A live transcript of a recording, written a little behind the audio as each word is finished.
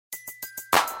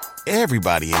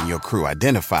Everybody in your crew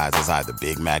identifies as either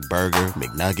Big Mac Burger,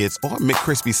 McNuggets, or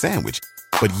McCrispy Sandwich.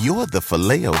 But you're the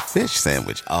Filet-O-Fish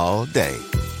Sandwich all day.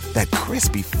 That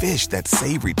crispy fish, that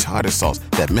savory tartar sauce,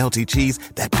 that melty cheese,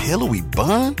 that pillowy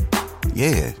bun.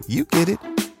 Yeah, you get it.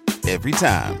 Every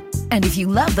time. And if you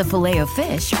love the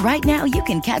Filet-O-Fish, right now you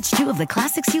can catch 2 of the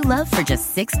classics you love for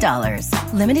just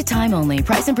 $6. Limited time only.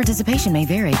 Price and participation may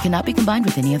vary. Cannot be combined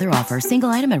with any other offer. Single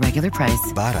item at regular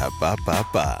price.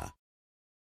 Ba-da-ba-ba-ba.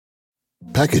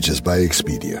 Packages by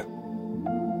Expedia.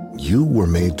 You were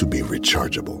made to be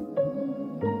rechargeable.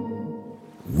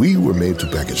 We were made to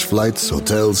package flights,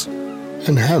 hotels,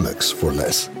 and hammocks for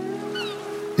less.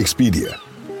 Expedia.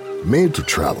 Made to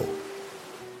travel.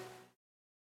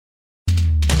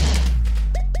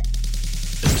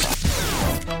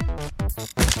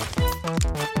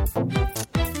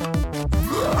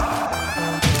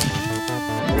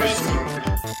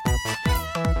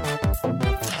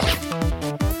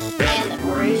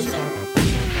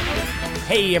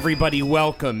 Hey everybody,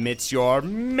 welcome. It's your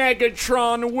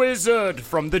Megatron Wizard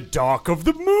from the Dark of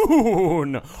the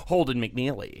Moon, Holden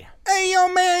McNeely. Hey, yo,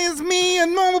 man, it's me, a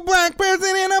normal black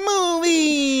person in a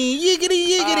movie. Yiggity,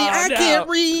 yiggity, I can't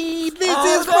read.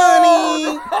 This is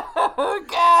funny. Oh,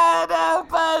 God,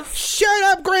 help us. Shut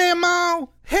up, Grandma.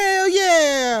 Hell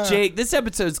yeah. Jake, this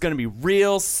episode's going to be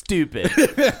real stupid.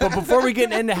 But before we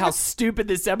get into how stupid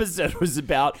this episode was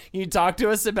about, can you talk to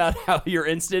us about how your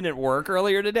incident at work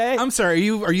earlier today? I'm sorry,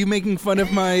 are you making fun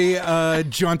of my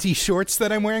jaunty shorts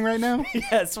that I'm wearing right now?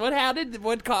 Yes. How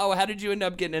did you end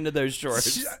up getting into those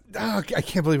shorts? Oh, I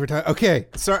can't believe we're talking. Okay,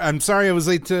 I'm sorry I was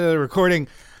late to recording.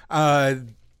 Guys,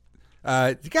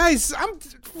 I'm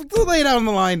late out on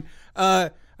the line.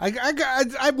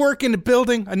 I work in a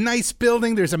building, a nice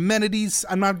building. There's amenities.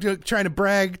 I'm not trying to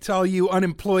brag to all you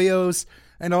unemployos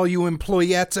and all you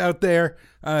employettes out there.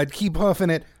 Keep huffing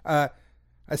it. I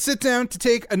sit down to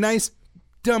take a nice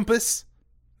dumpus.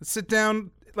 I sit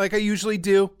down like I usually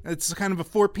do. It's kind of a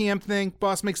 4 p.m. thing.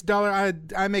 Boss makes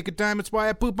 $1. I make a dime. That's why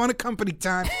I poop on a company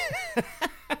time.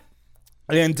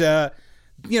 And,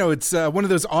 it's one of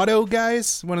those auto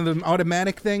guys, one of them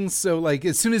automatic things. So, like,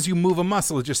 as soon as you move a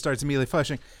muscle, it just starts immediately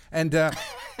flushing. And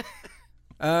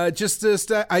I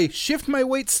shift my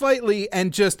weight slightly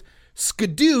and just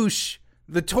skadoosh,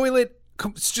 the toilet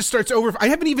just starts over. I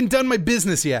haven't even done my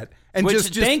business yet. And Which,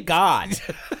 just thank God,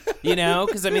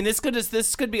 because I mean, this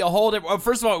could be a whole different. Well,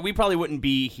 first of all, we probably wouldn't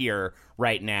be here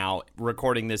right now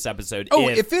recording this episode. Oh,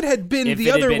 if it had been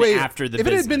the other way, after the if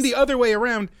it had been the other way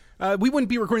around, we wouldn't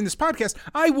be recording this podcast.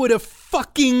 I would have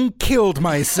fucking killed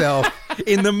myself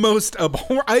in the most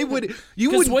abhorrent.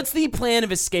 Because what's the plan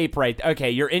of escape? Right?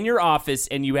 Okay, you're in your office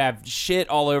and you have shit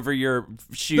all over your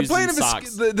shoes and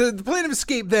socks. The plan of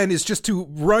escape then is just to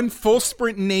run full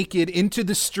sprint naked into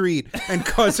the street and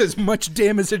cause as much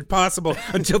damage as possible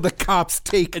until the cops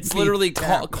take. It's literally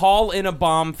call in a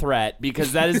bomb threat,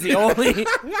 because that is the only.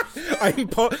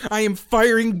 I am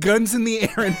firing guns in the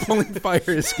air and pulling fire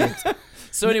escapes.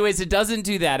 So anyways, it doesn't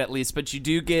do that, at least, but you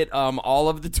do get all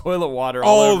of the toilet water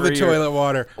all the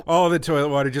toilet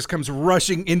water just comes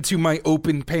rushing into my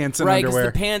open pants and underwear. Right,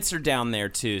 because the pants are down there,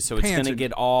 too, so it's going to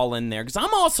get all in there. Because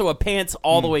I'm also a pants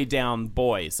all the way down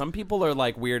boy. Some people are,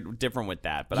 like, weird, different with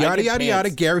that. But yada, yada, yada.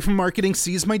 Gary from marketing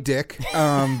sees my dick.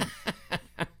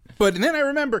 But then I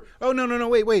remember, oh, no,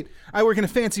 wait. I work in a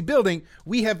fancy building.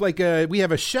 We have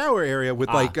a shower area with,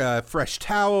 fresh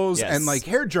towels and, like,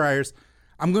 hair dryers.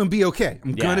 I'm going to be okay.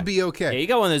 Going to be okay. Yeah, you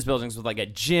got one of those buildings with like a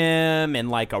gym and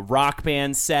like a rock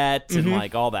band set and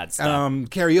like all that stuff.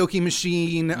 Karaoke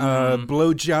machine,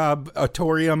 blowjob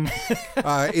auditorium.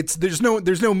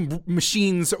 There's no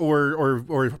machines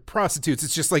or prostitutes.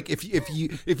 It's just like if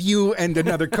you and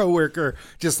another coworker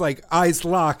just like eyes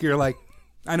lock, you're like,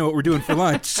 I know what we're doing for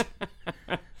lunch.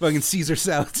 Fucking Caesar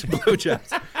salads and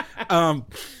blowjobs.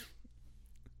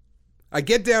 I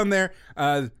get down there.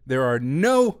 There are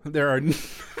no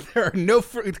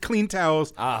clean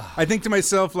towels. I think to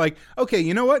myself, like, okay,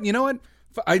 you know what?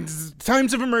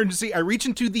 Times of emergency. I reach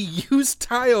into the used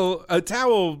towel,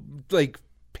 like,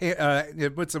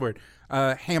 what's the word?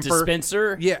 Hamper.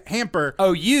 Dispenser? Yeah, hamper.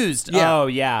 Oh, used. Yeah. Oh,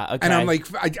 yeah. Okay. And I'm like,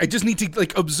 I just need to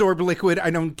like absorb liquid. I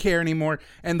don't care anymore.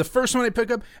 And the first one I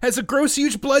pick up has a gross,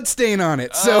 huge blood stain on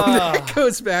it. So that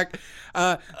goes back.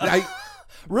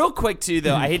 Real quick, too,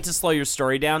 though, I hate to slow your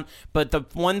story down, but the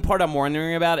one part I'm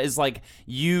wondering about is, like,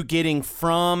 you getting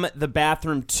from the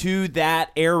bathroom to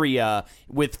that area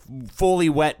with fully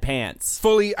wet pants.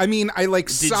 I mean, I, like,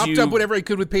 sopped up whatever I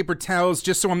could with paper towels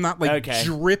just so I'm not, like,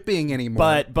 dripping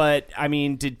anymore. But, I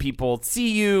mean, did people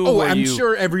see you? Oh, I'm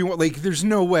sure everyone, like, there's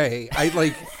no way.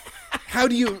 How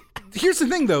do you... here's the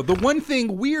thing, though. The one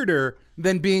thing weirder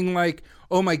than being like,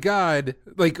 oh my God,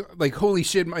 like holy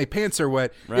shit, my pants are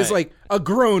wet, is like a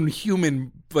grown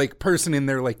human like person in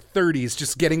their like 30s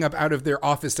just getting up out of their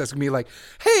office desk and be like,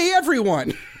 hey,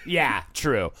 everyone. Yeah,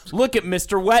 true. Look at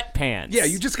Mr. Wet Pants. Yeah,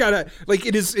 you just gotta, like,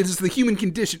 it is the human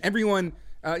condition. Everyone,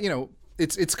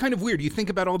 it's kind of weird. You think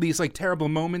about all these like terrible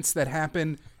moments that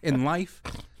happen in life.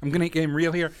 I'm gonna get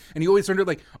real here, and you always wonder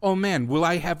like, oh man, will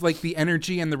I have like the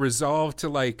energy and the resolve to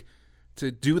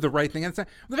do the right thing? And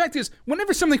the fact is,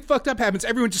 whenever something fucked up happens,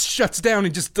 everyone just shuts down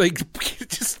and just like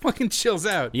just fucking chills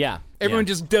out. Yeah, everyone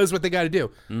just does what they got to do.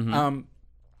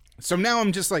 So now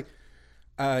I'm just like,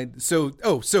 but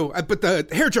the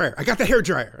hairdryer. I got the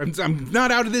hairdryer. I'm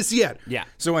not out of this yet. Yeah.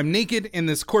 So I'm naked in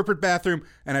this corporate bathroom,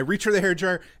 and I reach for the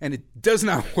hairdryer, and it does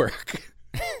not work.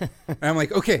 And I'm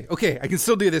like, okay, I can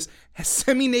still do this.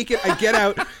 Semi-naked, I get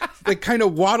out, like kind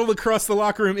of waddle across the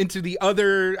locker room into the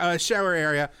other shower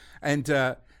area, and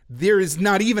there is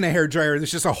not even a hairdryer.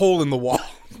 There's just a hole in the wall.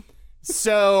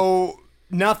 So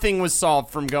nothing was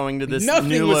solved from going to this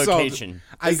new location.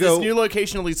 Is this new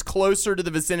location at least closer to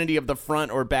the vicinity of the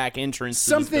front or back entrance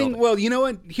to this building? Well, you know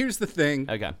what? Here's the thing.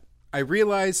 Okay. I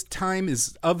realize time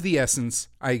is of the essence.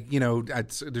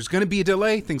 There's going to be a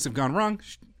delay. Things have gone wrong.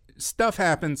 Stuff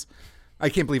happens. I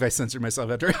can't believe I censored myself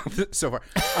after so far.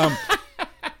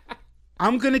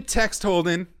 I'm going to text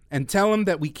Holden and tell him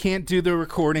that we can't do the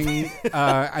recording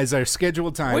as our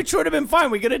scheduled time. Which would have been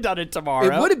fine. We could have done it tomorrow.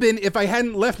 It would have been if I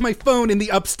hadn't left my phone in the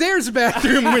upstairs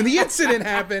bathroom where the incident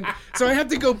happened. So I have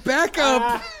to go back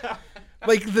up.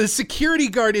 Like, the security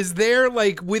guard is there,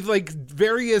 like, with, like,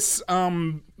 various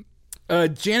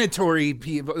janitory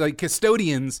people, like,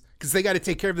 custodians, because they got to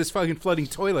take care of this fucking flooding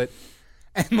toilet.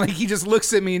 And, like, he just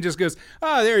looks at me and just goes,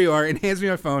 oh, there you are, and hands me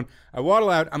my phone. I waddle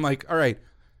out. I'm like, all right,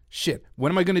 shit,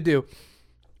 what am I going to do?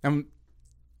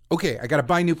 Okay, I got to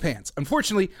buy new pants.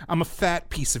 Unfortunately, I'm a fat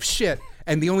piece of shit,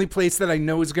 and the only place that I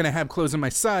know is going to have clothes in my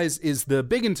size is the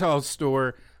Big and Tall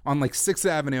store on, like, 6th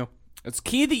Avenue. It's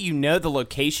key that you know the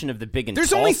location of the Big and Tall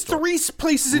store. There's only 3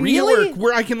 places in New York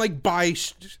where I can, like, buy,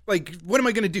 what am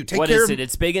I going to do? What is it?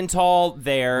 It's Big and Tall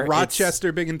there.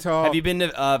 Rochester, Big and Tall. Have you been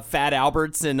to Fat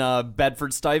Albert's in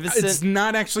Bedford-Stuyvesant? It's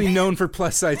not actually known for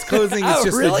plus-size clothing. It's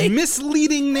just a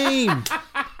misleading name.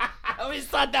 I always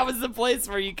thought that was the place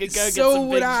where you could go get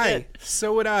some big shit.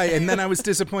 So would I. And then I was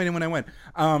disappointed when I went.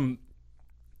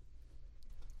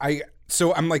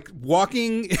 So I'm like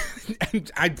walking, and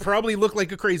I probably look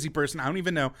like a crazy person. I don't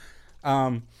even know.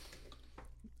 I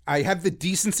have the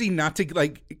decency not to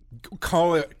like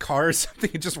call a car or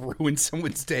something and just ruin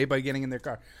someone's day by getting in their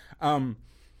car.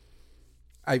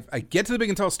 I get to the Big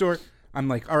and Tall store. I'm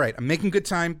like, all right, I'm making good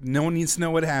time. No one needs to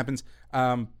know what happens.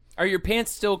 Are your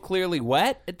pants still clearly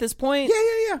wet at this point?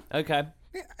 Yeah. Okay.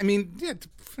 Yeah, I mean,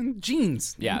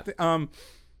 jeans. Yeah.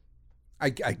 I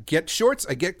get shorts.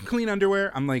 I get clean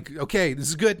underwear. I'm like, okay, this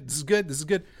is good.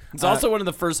 It's also one of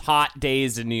the first hot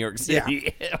days in New York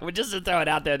City. Yeah. Just to throw it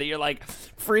out there that you're like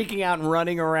freaking out and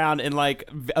running around in like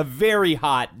a very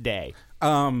hot day.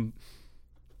 The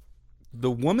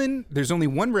woman, there's only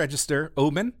one register,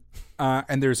 Oben,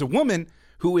 and there's a woman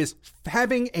who is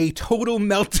having a total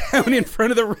meltdown in front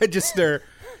of the register.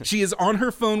 She is on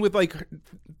her phone with like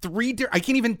 3 I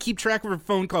can't even keep track of her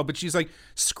phone call, but she's like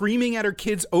screaming at her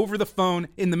kids over the phone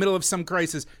in the middle of some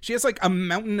crisis. She has like a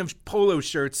mountain of polo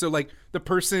shirts, so like the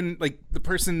person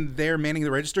there manning the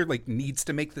register like needs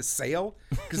to make the sale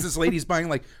because this lady's buying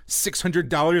like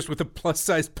 $600 worth of plus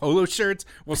size polo shirts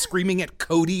while screaming at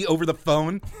Cody over the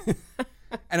phone.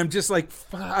 And I'm just like,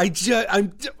 I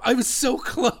was so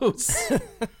close.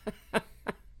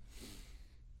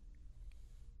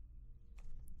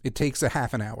 It takes a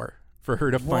half an hour for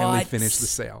her to finally finish the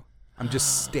sale. I'm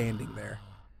just standing there.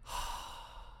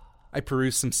 I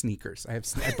perused some sneakers. I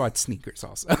bought sneakers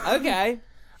also. Okay.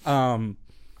 And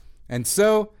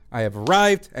so I have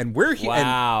arrived, and we're here.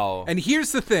 Wow. And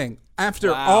here's the thing: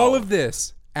 after all of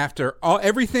this, after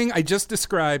everything I just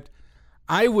described,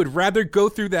 I would rather go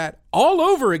through that all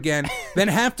over again than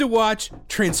have to watch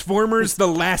Transformers The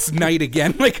Last Night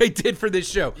again like I did for this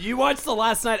show. You watched The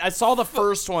Last Night. I saw the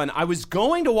first one. I was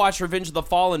going to watch Revenge of the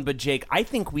Fallen, but Jake, I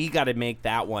think we got to make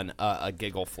that one a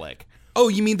giggle flick. Oh,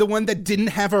 you mean the one that didn't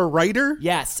have a writer?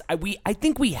 Yes, I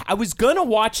was gonna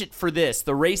watch it for this,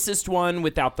 the racist one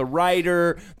without the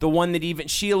writer, the one that even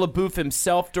Shia LaBeouf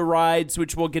himself derides,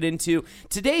 which we'll get into.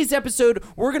 Today's episode,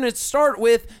 we're gonna start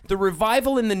with the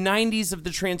revival in the 90s of the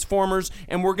Transformers,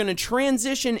 and we're gonna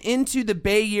transition into the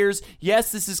Bay years.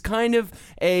 Yes, this is kind of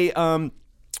a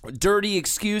dirty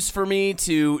excuse for me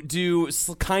to do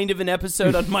kind of an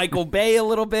episode on Michael Bay a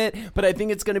little bit, but I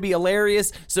think it's going to be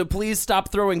hilarious. So please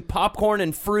stop throwing popcorn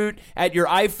and fruit at your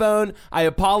iPhone. I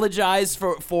apologize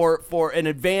for in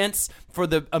advance for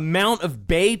the amount of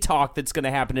Bay talk that's going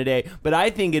to happen today, but I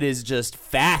think it is just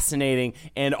fascinating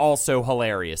and also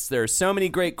hilarious. There are so many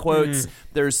great quotes.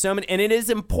 There's so many, and it is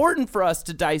important for us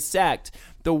to dissect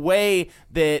the way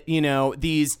that, you know,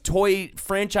 these toy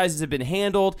franchises have been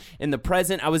handled in the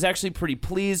present. I was actually pretty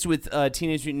pleased with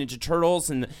Teenage Mutant Ninja Turtles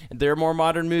and their more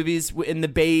modern movies in the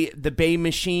Bay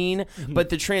Machine. But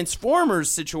the Transformers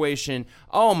situation,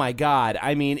 oh my God.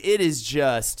 I mean, it is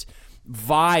just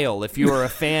vile if you are a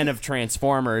fan of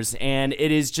Transformers, and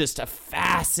it is just a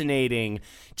fascinating,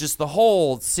 just the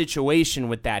whole situation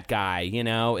with that guy, you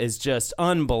know, is just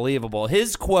unbelievable.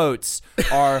 His quotes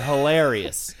are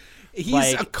hilarious.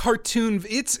 He's a cartoon.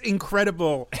 It's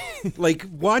incredible. Like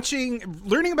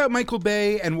learning about Michael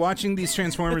Bay and watching these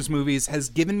Transformers movies has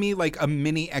given me like a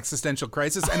mini existential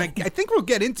crisis, and I think we'll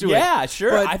get into it. Yeah,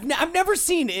 sure. I've never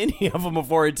seen any of them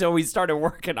before until we started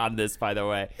working on this, by the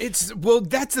way. Well,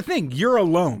 that's the thing. You're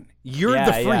alone. You're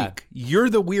the freak. Yeah. You're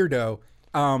the weirdo.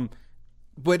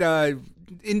 But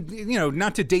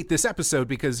not to date this episode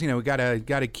because, you know, we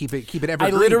gotta keep it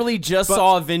evergreen. I literally just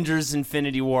saw Avengers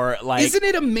Infinity War, like, isn't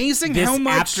it amazing this how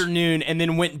much afternoon, and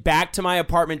then went back to my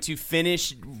apartment to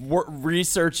finish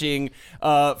researching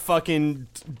fucking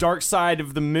Dark Side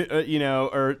of the Moon,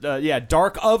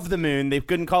 Dark of the Moon. They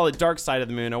couldn't call it Dark Side of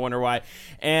the Moon. I wonder why.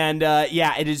 And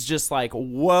it is just like,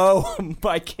 whoa,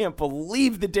 I can't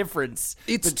believe the difference.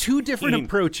 It's two different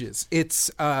approaches. It's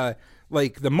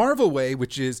like the Marvel way,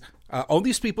 which is all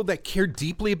these people that care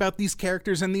deeply about these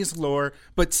characters and these lore,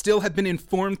 but still have been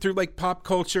informed through like pop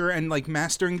culture and like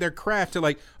mastering their craft to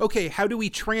like, okay, how do we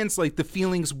translate the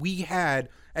feelings we had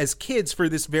as kids for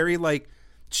this very like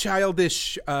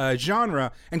childish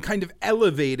genre and kind of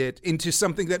elevate it into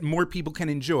something that more people can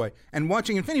enjoy. And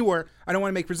watching Infinity War, I don't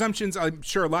want to make presumptions. I'm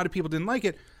sure a lot of people didn't like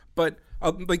it, but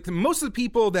most of the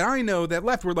people that I know that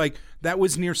left were like, that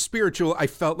was near spiritual. I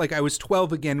felt like I was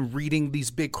 12 again reading these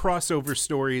big crossover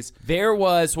stories. We're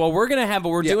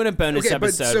doing a bonus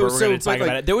episode where we're going to talk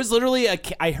about it. There was literally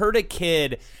I heard a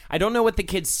kid, I don't know what the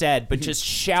kid said, but just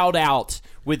shout out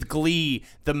with glee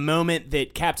the moment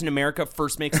that Captain America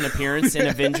first makes an appearance in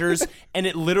Avengers, and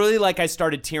it literally, like, I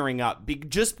started tearing up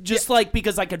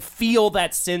because I could feel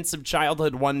that sense of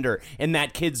childhood wonder in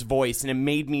that kid's voice, and it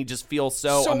made me just feel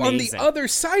so amazing. On the other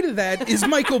side of that is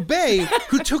Michael Bay,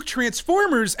 who took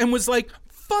Transformers and was like,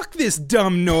 fuck this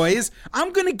dumb noise.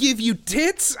 I'm going to give you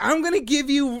tits. I'm going to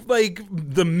give you, like,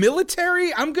 the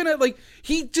military.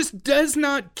 He just does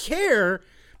not care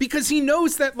because he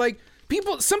knows that, like,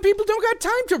 some people don't got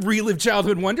time to relive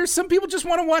childhood wonders. Some people just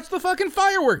want to watch the fucking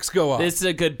fireworks go off. This is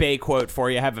a good Bay quote for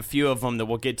you. I have a few of them that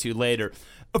we'll get to later.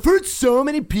 I've heard so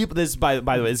many people, this is, by the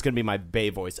way, this is going to be my Bay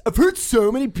voice. I've heard so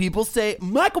many people say,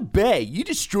 Michael Bay, you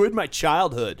destroyed my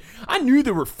childhood. I knew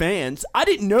there were fans. I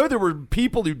didn't know there were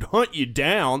people who'd hunt you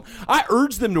down. I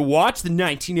urged them to watch the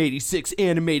 1986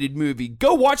 animated movie.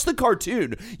 Go watch the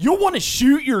cartoon. You'll want to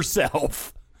shoot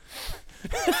yourself.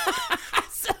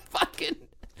 So fucking...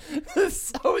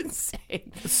 so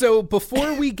insane. So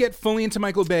before we get fully into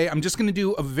Michael Bay, I'm just going to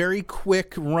do a very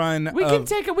quick run. We can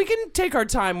take our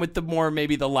time with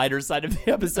maybe the lighter side of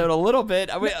the episode a little bit.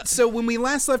 So when we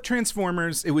last left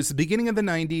Transformers, it was the beginning of the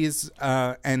 90s,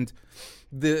 and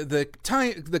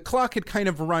the clock had kind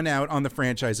of run out on the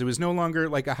franchise. It was no longer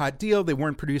like a hot deal. They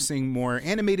weren't producing more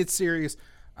animated series.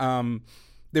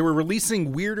 They were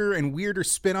releasing weirder and weirder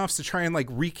spin-offs to try and like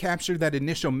recapture that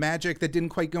initial magic that didn't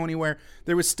quite go anywhere.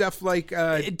 There was stuff like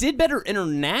it did better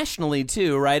internationally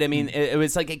too, right? I mean, it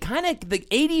was like the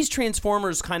 80s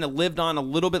Transformers kind of lived on a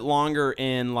little bit longer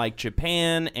in like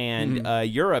Japan and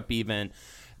Europe even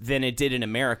than it did in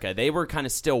America. They were kind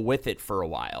of still with it for a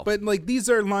while. But like these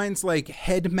are lines like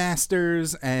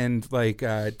Headmasters and like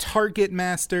Target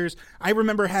Masters. I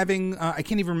remember having I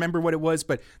can't even remember what it was,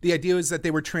 but the idea was that they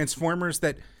were Transformers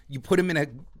that you put them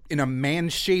in a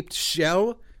man-shaped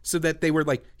shell so that they were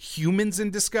like humans in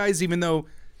disguise, even though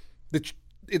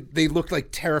they looked like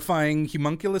terrifying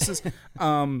homunculuses.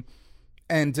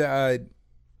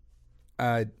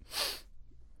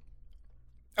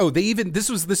 This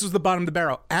was the bottom of the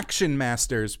barrel. Action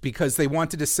Masters, because they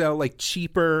wanted to sell like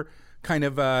cheaper kind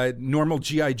of normal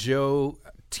G.I. Joe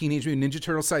Teenage Mutant Ninja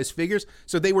Turtle size figures.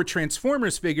 So they were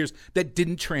Transformers figures that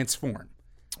didn't transform.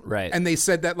 Right. And they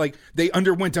said that like they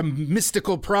underwent a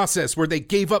mystical process where they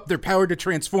gave up their power to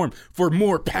transform for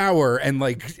more power and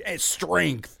like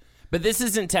strength. But this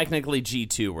isn't technically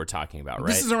G2 we're talking about, right?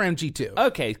 This is around G2.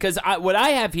 Okay, because what I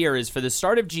have here is for the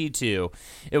start of G2,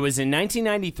 it was in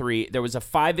 1993. There was a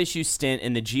 5-issue stint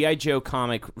in the G.I. Joe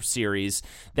comic series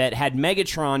that had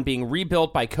Megatron being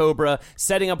rebuilt by Cobra,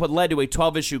 setting up what led to a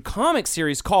 12-issue comic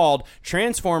series called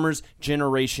Transformers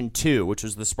Generation 2, which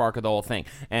was the spark of the whole thing.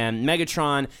 And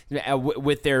Megatron,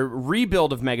 with their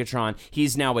rebuild of Megatron,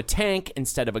 he's now a tank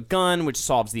instead of a gun, which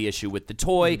solves the issue with the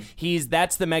toy.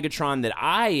 That's the Megatron that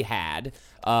I had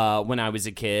when I was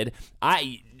a kid.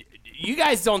 You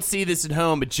guys don't see this at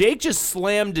home, but Jake just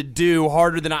slammed a do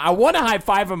harder than I want to high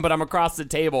five him, but I'm across the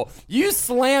table. You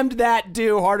slammed that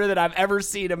do harder than I've ever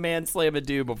seen a man slam a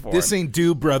do before. This ain't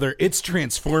do, brother. It's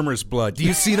Transformers blood. Do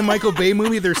you see the Michael Bay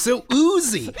movie? They're so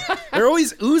oozy. They're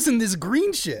always oozing this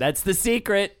green shit. That's the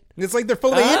secret. It's like they're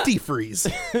full of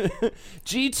antifreeze.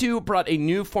 G2 brought a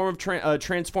new form of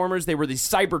Transformers. They were the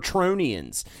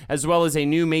Cybertronians, as well as a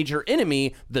new major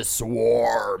enemy, the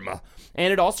Swarm.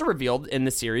 And it also revealed in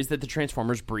the series that the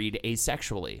Transformers breed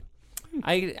asexually.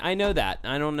 I know that.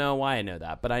 I don't know why I know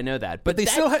that, but I know that. But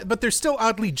they're still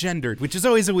oddly gendered, which is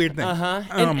always a weird thing.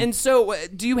 And so,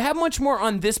 do you have much more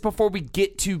on this before we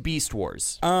get to Beast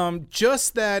Wars?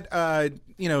 Just that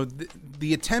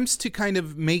the attempts to kind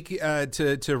of make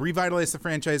to revitalize the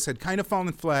franchise had kind of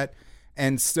fallen flat,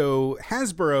 and so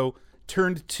Hasbro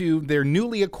turned to their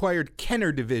newly acquired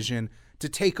Kenner division to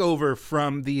take over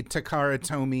from the Takara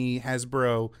Tomy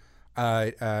Hasbro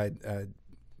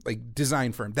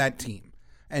design firm, that team.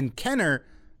 And Kenner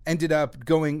ended up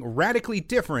going radically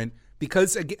different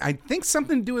because I think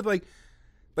something to do with like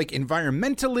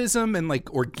environmentalism and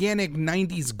like organic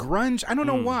 90s grunge. I don't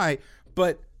know why,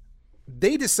 but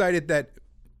they decided that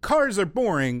cars are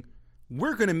boring.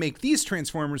 We're going to make these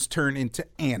Transformers turn into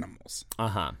animals.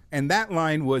 And that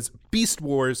line was Beast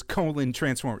Wars :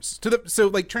 Transformers. So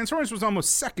Transformers was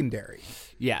almost secondary.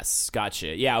 Yes,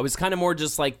 gotcha. Yeah, it was kind of more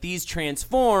just like these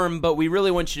transform, but we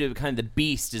really want you to kind of the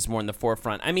beast is more in the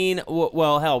forefront. I mean,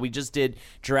 well, hell, we just did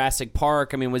Jurassic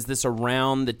Park. I mean, was this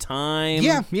around the time?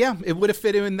 Yeah, it would have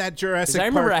fit in that Jurassic Park. I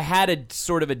remember I had a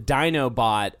sort of a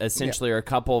Dinobot, essentially, or a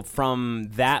couple from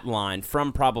that line,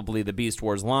 from probably the Beast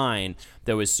Wars line,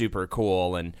 that was super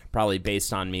cool and probably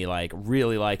based on me like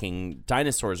really liking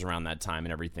dinosaurs around that time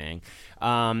and everything.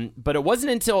 But it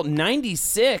wasn't until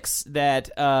 96 that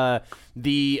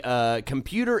the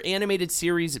computer animated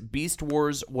series Beast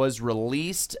Wars was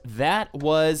released. That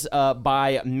was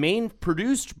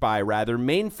produced by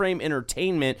Mainframe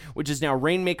Entertainment, which is now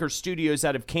Rainmaker Studios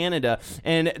out of Canada.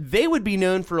 And they would be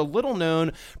known for a little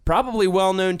known, probably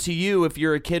well known to you if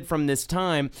you're a kid from this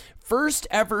time, first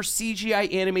ever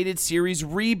CGI animated series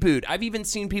reboot. I've even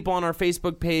seen people on our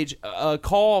Facebook page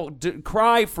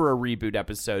cry for a reboot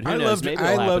episode. Who knows?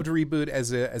 I loved Reboot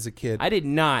as a kid. I did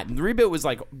not. The Reboot was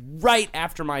like right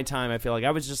after my time. I feel like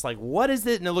I was just like, what is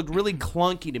it? And it looked really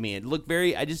clunky to me. It looked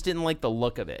I just didn't like the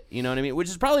look of it. You know what I mean? Which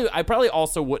is I probably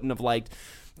also wouldn't have liked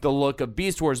the look of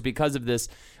Beast Wars because of this.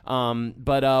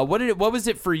 But what was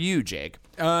it for you, Jake?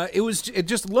 It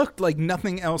just looked like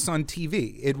nothing else on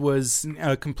TV. It was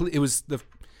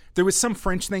there was some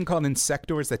French thing called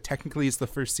Insectors that technically is the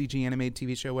first CG animated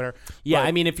TV show, whatever. Yeah,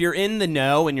 I mean, if you're in the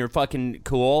know and you're fucking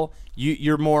cool,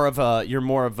 you're more of a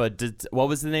what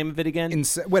was the name of it again?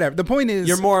 Whatever. The point is,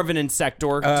 you're more of an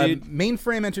Insector, dude.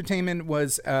 Mainframe Entertainment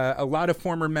was a lot of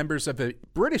former members of a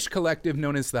British collective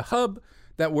known as the Hub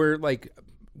that were like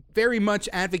very much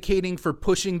advocating for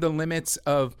pushing the limits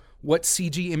of what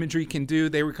CG imagery can do.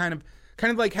 They were kind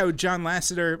of like how John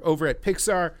Lasseter over at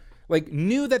Pixar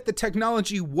knew that the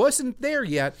technology wasn't there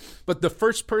yet, but the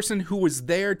first person who was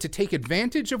there to take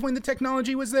advantage of when the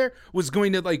technology was there was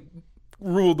going to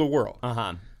rule the world.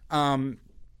 Some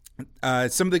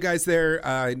of the guys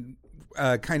there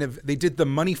they did the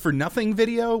Money for Nothing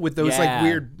video with those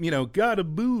weird, gotta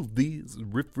move these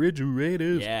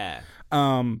refrigerators. Yeah.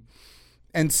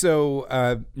 And so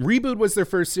Reboot was their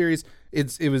first series.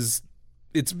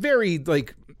 It's very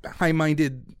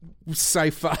high-minded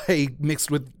sci-fi mixed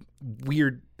with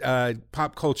weird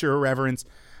pop culture irreverence.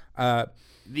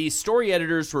 The story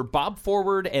editors were Bob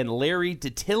Forward and Larry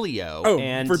DiTillio.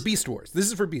 Oh, for Beast Wars. This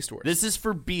is for Beast Wars. This is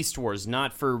for Beast Wars,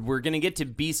 not for... We're going to get to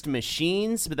Beast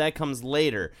Machines, but that comes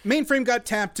later. Mainframe got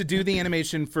tapped to do the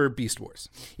animation for Beast Wars.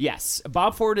 Yes.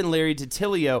 Bob Forward and Larry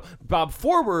DiTillio. Bob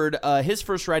Forward, his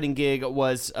first writing gig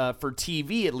was, for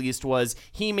TV at least, was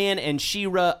He-Man and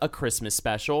She-Ra, A Christmas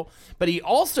Special. But he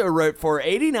also wrote for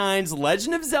 89's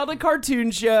Legend of Zelda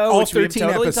cartoon show, all which 13 we've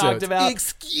totally episodes. Talked about.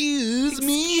 Excuse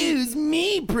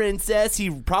me, Disney princess. He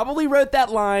probably wrote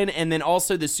that line. And then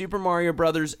also the Super Mario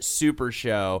Brothers Super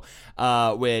Show,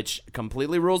 which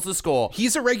completely rules the school.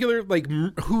 He's a regular, like,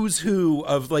 who's who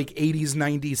of, like, 80s,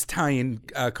 90s tie-in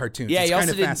cartoons. Yeah, it's he kind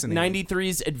also of did fascinating.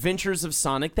 93's Adventures of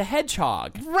Sonic the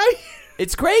Hedgehog. Right?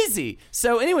 It's crazy.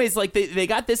 So anyways, like they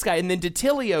got this guy, and then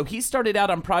DiTilio, he started out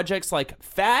on projects like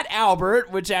Fat Albert,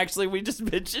 which actually we just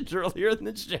mentioned earlier in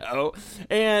the show,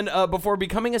 and before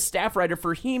becoming a staff writer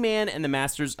for He-Man and the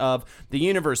Masters of the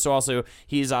Universe. So also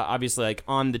he's obviously like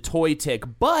on the toy tick,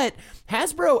 but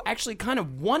Hasbro actually kind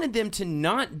of wanted them to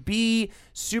not be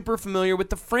super familiar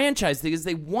with the franchise because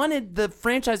they wanted the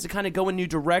franchise to kind of go in new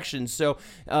directions. So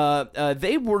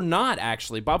they were not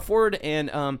actually. Bob Ford and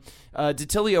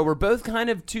DiTilio were both kind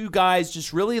of two guys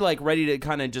just really like ready to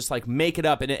kind of just like make it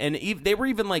up, and they were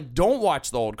even like, don't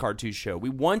watch the old cartoon show, we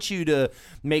want you to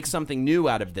make something new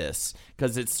out of this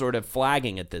because it's sort of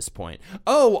flagging at this point.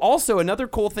 Oh, also another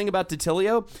cool thing about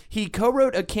DiTilio, he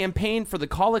co-wrote a campaign for the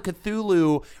Call of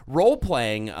Cthulhu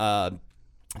role-playing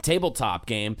tabletop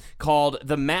game called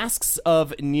The Masks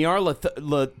of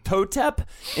Nyarlathotep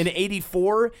in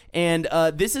 '84, and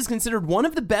this is considered one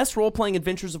of the best role-playing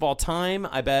adventures of all time.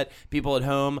 I bet people at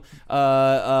home who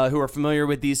are familiar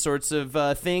with these sorts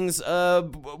of things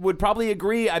would probably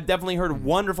agree. I've definitely heard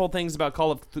wonderful things about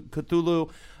Call of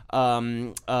Cthulhu.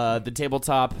 The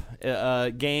tabletop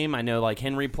game. I know like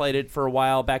Henry played it for a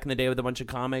while back in the day with a bunch of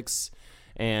comics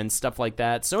and stuff like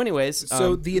that. So anyways.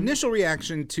 So the initial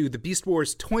reaction to the Beast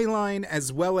Wars toy line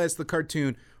as well as the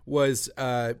cartoon was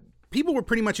people were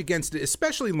pretty much against it,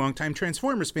 especially longtime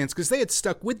Transformers fans, because they had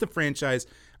stuck with the franchise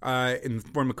in the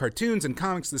form of cartoons and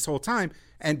comics this whole time.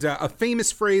 And a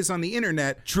famous phrase on the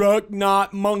internet. Truck,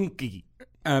 not monkey.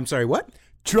 I'm sorry, what?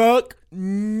 Truck,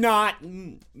 not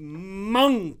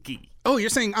monkey. Oh,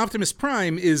 you're saying Optimus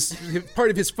Prime is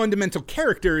part of his fundamental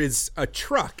character is a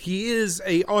truck. He is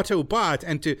a Autobot,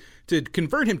 and to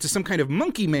convert him to some kind of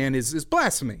monkey man is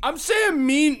blasphemy. I'm saying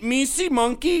me see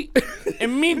monkey,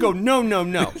 and me go no,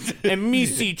 and me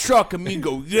see truck, and me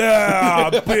go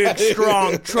yeah, big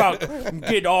strong truck, and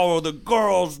get all of the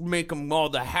girls, make them all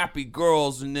the happy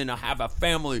girls, and then I have a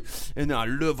family, and I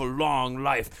live a long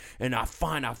life, and I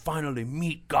finally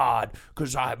meet God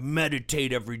because I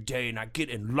meditate every day, and I get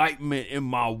enlightenment in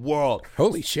my world.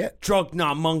 Holy shit! Truck,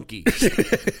 not monkey.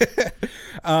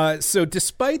 So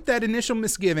despite that initial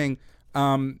misgiving,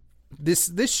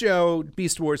 this show,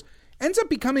 Beast Wars, ends up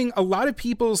becoming a lot of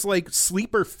people's like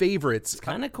sleeper favorites. It's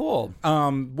kind of cool.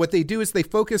 What they do is they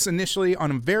focus initially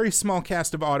on a very small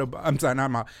cast of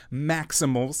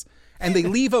Maximals, and they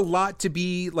leave a lot to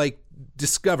be like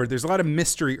discovered. There's a lot of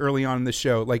mystery early on in the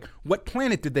show. Like, what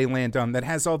planet did they land on that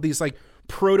has all these like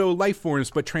proto life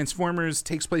forms, but Transformers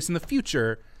takes place in the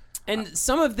future? And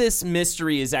some of this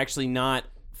mystery is actually not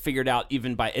figured out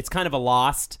even by, it's kind of a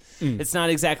lost. It's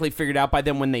not exactly figured out by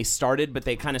them when they started, but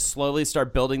they kind of slowly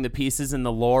start building the pieces in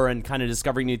the lore and kind of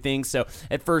discovering new things. So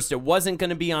at first it wasn't going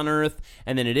to be on Earth,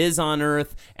 and then it is on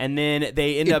Earth, and then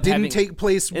they end up having... It didn't take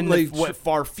place in like, the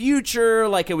far future,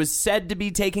 like it was said to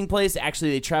be taking place. Actually,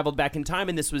 they traveled back in time,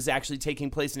 and this was actually taking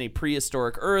place in a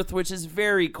prehistoric Earth, which is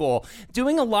very cool.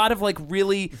 Doing a lot of like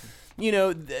really,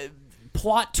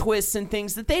 plot twists and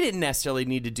things that they didn't necessarily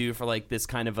need to do for like this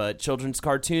kind of a children's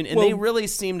cartoon, and they really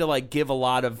seem to like give a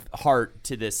lot of heart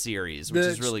to this series, which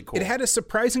is really cool. It had a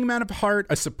surprising amount of heart,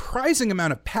 a surprising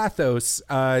amount of pathos.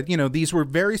 These were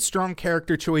very strong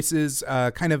character choices,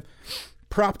 kind of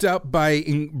propped up by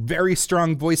very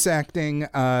strong voice acting.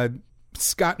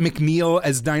 Scott McNeil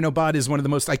as Dinobot is one of the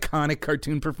most iconic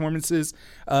cartoon performances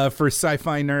for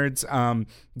sci-fi nerds.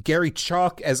 Gary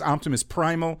Chalk as Optimus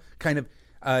Primal kind of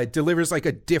delivers like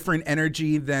a different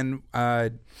energy than oh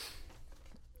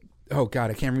god,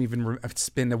 I can't even it's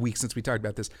been a week since we talked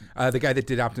about this. The guy that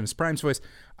did Optimus Prime's voice,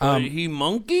 he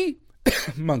monkey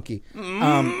monkey.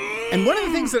 And one of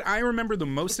the things that I remember the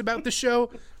most about the show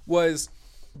was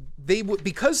they would,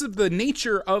 because of the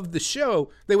nature of the show,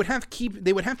 they would have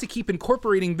to keep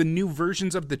incorporating the new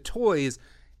versions of the toys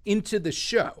into the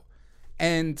show,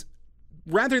 and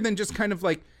rather than just kind of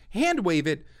like hand wave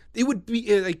it, it would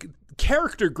be like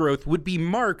character growth would be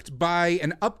marked by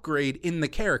an upgrade in the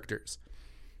characters.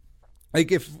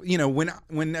 Like if,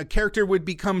 when a character would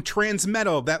become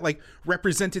transmetal, that like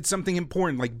represented something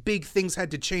important, like big things had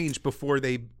to change before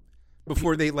they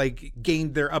like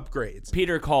gained their upgrades.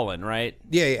 Peter Cullen, right?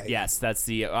 Yeah. Yes, that's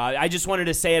the... I just wanted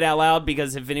to say it out loud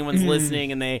because if anyone's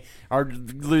listening and they are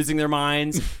losing their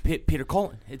minds, Peter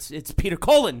Cullen. It's Peter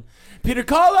Cullen. Peter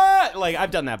Cullen! Like, I've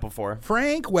done that before.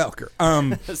 Frank Welker.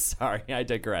 Sorry, I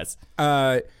digress.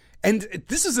 And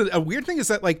this is a weird thing, is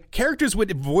that like characters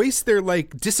would voice their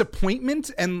like disappointment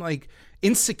and like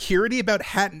insecurity about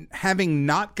having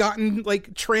not gotten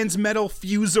like transmetal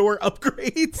fusor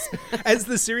upgrades as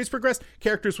the series progressed.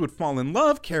 Characters would fall in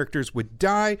love, characters would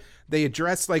die. They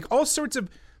addressed like all sorts of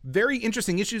very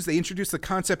interesting issues. They introduced the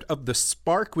concept of the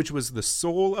spark, which was the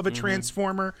soul of a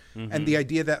transformer, and the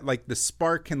idea that like the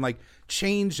spark can like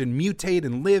change and mutate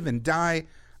and live and die.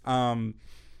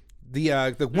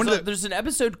 There's an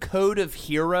episode, Code of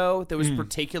Hero, that was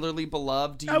particularly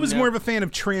beloved. I was more of a fan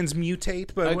of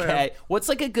Transmutate, but okay. What's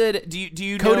like a good? Do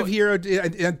you Code know? of Hero?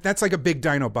 That's like a big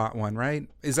Dinobot one, right?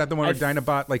 Is that the one where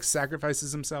Dinobot like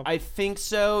sacrifices himself? I think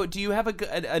so. Do you have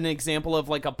an example of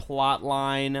like a plot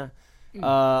line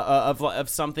of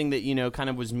something that kind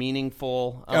of was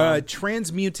meaningful?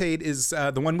 Transmutate is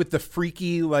the one with the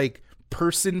freaky like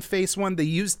person face one. They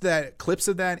used that clips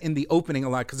of that in the opening a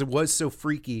lot because it was so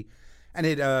freaky. And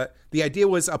the idea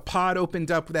was a pod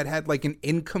opened up that had like an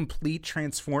incomplete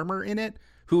transformer in it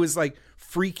who was like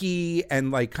freaky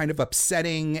and like kind of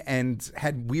upsetting and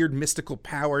had weird mystical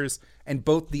powers. And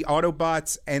both the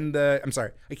Autobots and the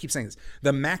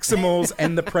Maximals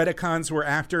and the Predacons were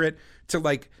after it to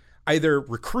like either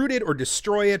recruit it or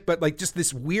destroy it, but like just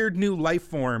this weird new life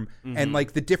form and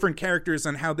like the different characters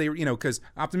on how they, because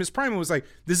Optimus Primal was like,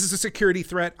 this is a security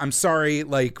threat. I'm sorry,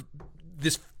 like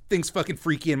this thing's fucking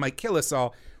freaky and might kill us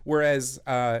all. Whereas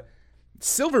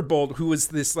Silverbolt, who was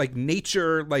this like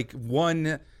nature like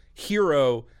one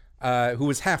hero who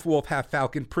was half wolf, half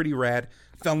falcon, pretty rad,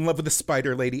 fell in love with the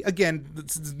spider lady. Again,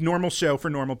 it's a normal show for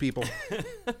normal people.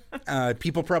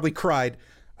 People probably cried.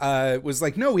 Was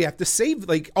like, no, we have to save,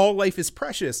 like all life is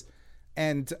precious.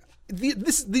 And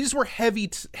these were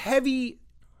heavy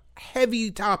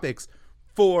topics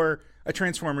for a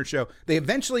Transformers show. They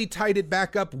eventually tied it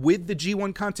back up with the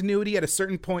G1 continuity at a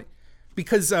certain point,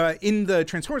 because in the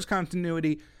Transformers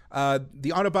continuity,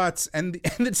 the Autobots and the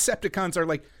Decepticons are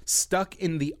like stuck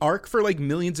in the Ark for like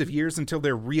millions of years until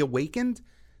they're reawakened.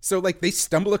 So like they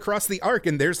stumble across the Ark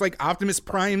and there's like Optimus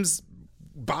Prime's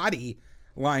body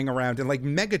lying around, and like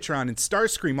Megatron and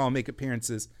Starscream all make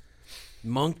appearances.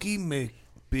 Monkey make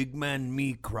big man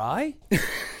me cry?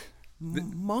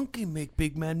 Monkey make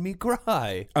big man me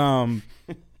cry.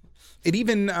 It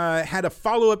even had a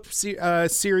follow-up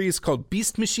series called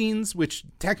Beast Machines, which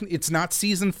it's not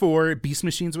season 4. Beast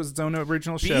Machines was its own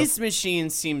original show. Beast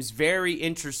Machines seems very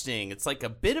interesting. It's like a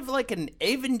bit of like an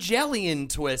Evangelion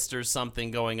twist or something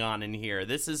going on in here.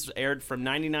 This is aired from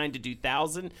 1999 to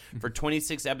 2000 for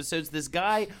 26 episodes. This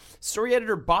guy, story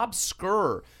editor Bob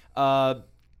Skur,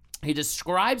 he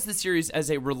describes the series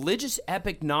as a religious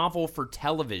epic novel for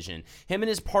television. Him and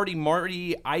his party,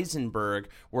 Marty Eisenberg,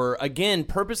 were, again,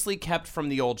 purposely kept from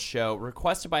the old show,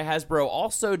 requested by Hasbro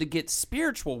also to get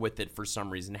spiritual with it for some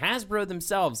reason. Hasbro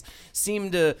themselves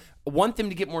seemed to want them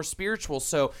to get more spiritual,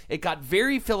 so it got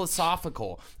very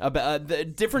philosophical.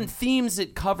 The different themes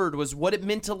it covered was what it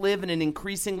meant to live in an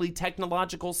increasingly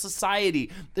technological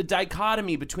society, the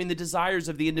dichotomy between the desires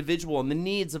of the individual and the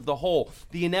needs of the whole,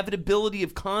 the inevitability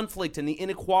of conflict and the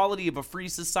inequality of a free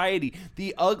society,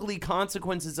 the ugly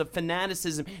consequences of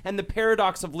fanaticism, and the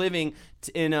paradox of living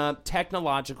in a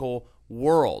technological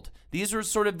world. These were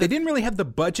sort of they didn't really have the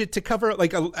budget to cover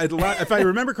like a lot. If I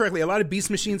remember correctly, a lot of Beast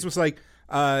Machines was like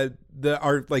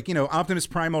Optimus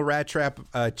Primal, Rat Trap,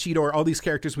 Cheetor, all these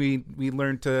characters we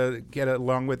learned to get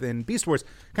along with in Beast Wars,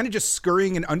 kind of just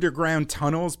scurrying in underground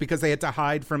tunnels because they had to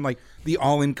hide from like the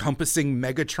all-encompassing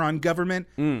Megatron government.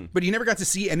 But you never got to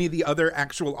see any of the other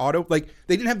actual they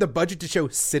didn't have the budget to show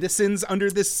citizens under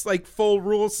this like full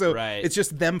rule, so It's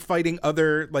just them fighting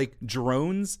other like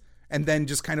drones and then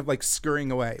just kind of like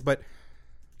scurrying away. But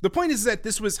the point is that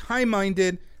this was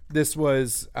high-minded, this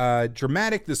was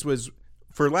dramatic, this was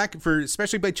for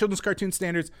especially by children's cartoon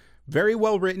standards, very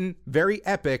well written, very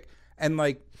epic, and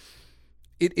like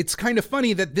it's kind of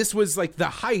funny that this was like the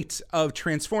height of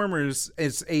Transformers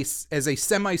as a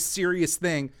semi-serious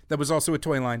thing that was also a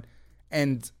toy line,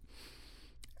 and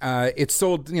it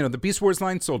sold, the Beast Wars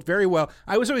line sold very well.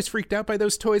 I was always freaked out by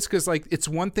those toys because like it's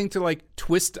one thing to like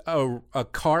twist a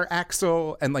car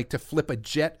axle and like to flip a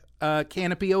jet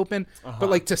canopy open, but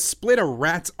like to split a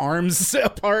rat's arms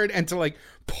apart and to like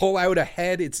pull out a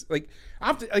head, it's like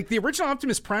the original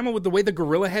Optimus Primal with the way the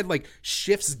gorilla head like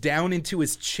shifts down into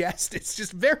his chest. It's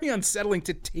just very unsettling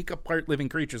to take apart living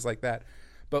creatures like that.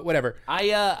 But whatever.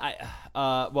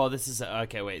 This is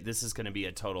okay. Wait, this is going to be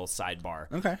a total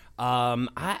sidebar. Okay.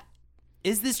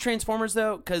 Is this Transformers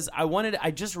though? Because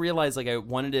I just realized like I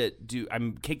wanted to do.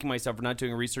 I'm kicking myself for not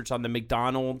doing research on the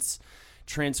McDonald's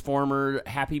Transformer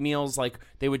Happy Meals, like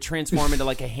they would transform into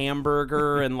like a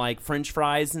hamburger and like French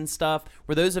fries and stuff.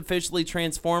 Were those officially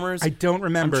Transformers? I don't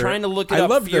remember. I'm trying to look it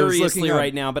up furiously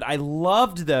right now, but I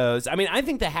loved those. I mean, I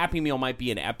think the Happy Meal might be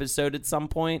an episode at some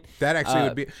point. That actually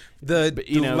would be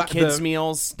kids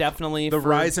meals definitely. The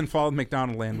rise and fall of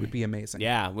McDonald Land would be amazing.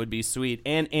 Yeah, would be sweet.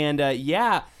 And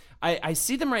yeah. I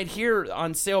see them right here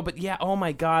on sale, but yeah, oh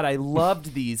my God, I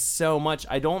loved these so much.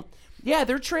 Yeah,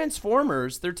 they're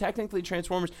Transformers. They're technically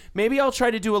Transformers. Maybe I'll try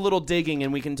to do a little digging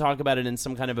and we can talk about it in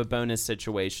some kind of a bonus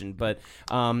situation. But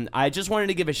I just wanted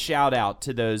to give a shout out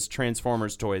to those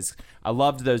Transformers toys. I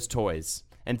loved those toys.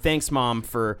 And thanks, Mom,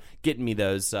 for getting me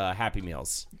those Happy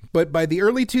Meals. But by the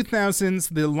early 2000s,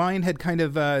 the line had kind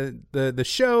of, the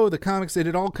show, the comics, it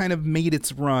had all kind of made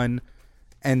its run.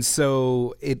 And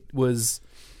so it was...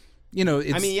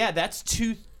 that's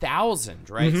 2000,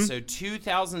 right? So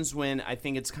 2000's when I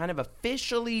think it's kind of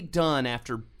officially done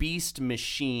after Beast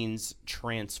Machines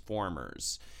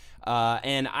Transformers.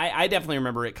 And I definitely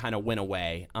remember it kind of went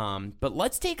away. But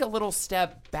let's take a little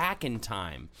step back in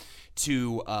time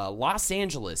to Los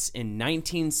Angeles in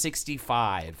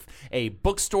 1965. A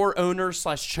bookstore owner /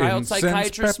 child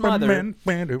psychiatrist mother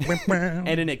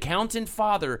and an accountant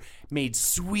father made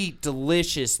sweet,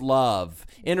 delicious love.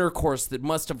 Intercourse that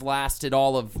must have lasted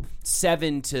all of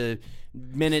 7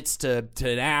 minutes to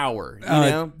an hour. You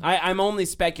know, I'm only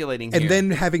speculating here. And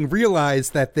then, having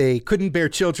realized that they couldn't bear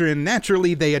children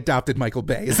naturally, they adopted Michael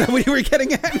Bay. Is that what you were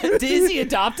getting at? Is he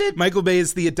adopted? Michael Bay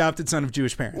is the adopted son of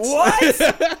Jewish parents. What?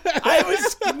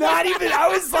 I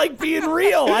was like being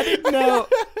real. I didn't know.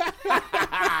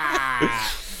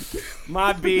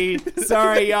 My B.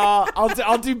 Sorry, y'all.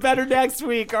 I'll do better next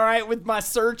week, all right, with my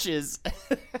searches.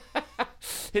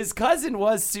 His cousin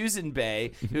was Susan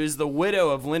Bay, who is the widow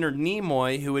of Leonard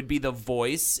Nimoy, who would be the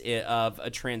voice of a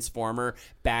Transformer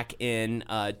back in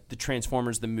the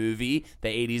Transformers, the movie, the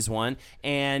 80s one.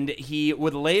 And he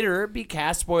would later be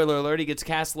cast, spoiler alert, he gets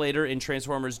cast later in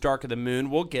Transformers Dark of the Moon.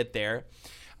 We'll get there.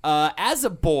 As a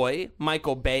boy,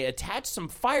 Michael Bay attached some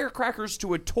firecrackers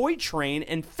to a toy train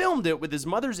and filmed it with his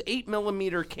mother's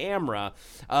 8mm camera.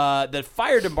 The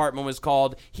fire department was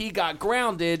called. He got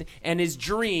grounded, and his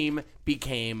dream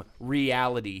became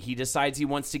reality. He decides he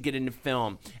wants to get into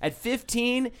film. At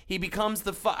 15, he becomes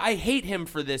I hate him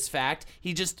for this fact.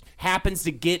 He just happens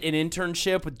to get an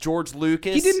internship with George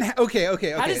Lucas. He didn't... Okay.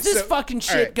 How does this fucking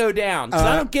shit go down? 'Cause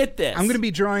I don't get this. I'm going to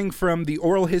be drawing from the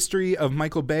oral history of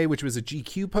Michael Bay, which was a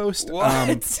GQ post.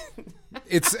 What?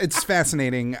 It's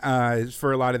fascinating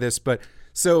for a lot of this. But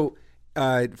so...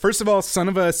 first of all, son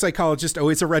of a psychologist,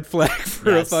 always a red flag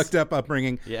for a fucked up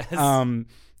upbringing. Yes. Hung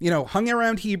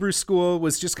around Hebrew school,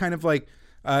 was just kind of like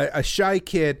a shy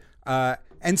kid,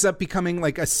 ends up becoming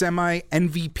like a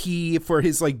semi-MVP for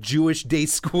his like Jewish day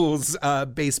school's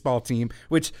baseball team,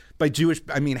 which by Jewish,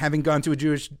 I mean, having gone to a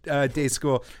Jewish day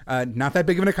school, not that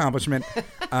big of an accomplishment.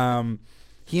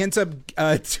 He ends up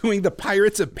doing the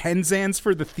Pirates of Penzance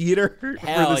for the theater, for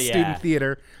the student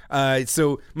theater.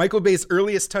 So Michael Bay's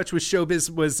earliest touch with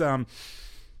showbiz was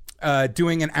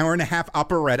doing an hour-and-a-half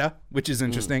operetta, which is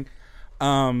interesting.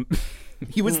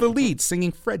 He was the lead,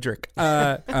 singing Frederick.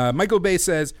 Michael Bay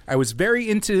says, I was very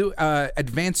into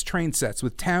advanced train sets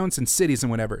with towns and cities and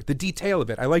whatever. The detail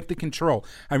of it. I like the control.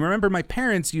 I remember my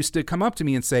parents used to come up to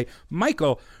me and say,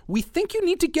 Michael, we think you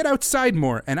need to get outside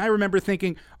more. And I remember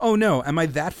thinking, oh no, am I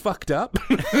that fucked up?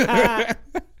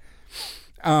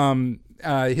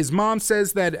 His mom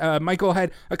says that Michael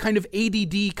had a kind of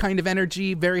ADD kind of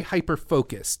energy, very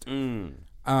hyper-focused.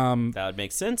 That would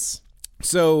make sense.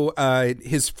 So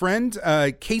his friend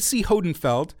Casey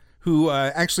Hodenfeld, who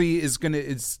actually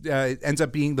ends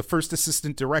up being the first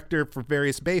assistant director for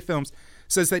various Bay films,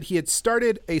 says that he had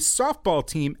started a softball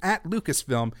team at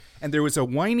Lucasfilm, and there was a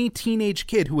whiny teenage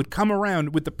kid who would come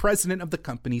around with the president of the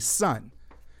company's son.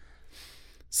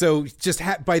 So just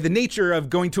by the nature of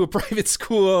going to a private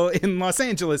school in Los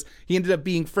Angeles, he ended up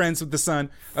being friends with the son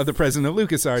of the president of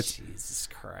LucasArts. Jesus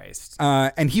Christ.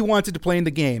 And he wanted to play in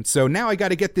the game. So now I got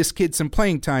to get this kid some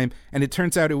playing time. And it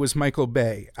turns out it was Michael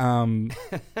Bay. And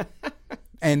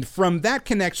from that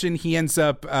connection, he ends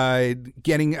up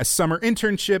getting a summer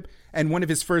internship. And one of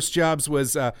his first jobs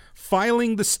was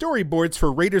filing the storyboards for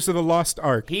Raiders of the Lost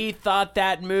Ark. He thought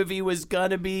that movie was going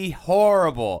to be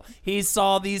horrible. He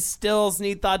saw these stills and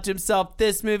he thought to himself,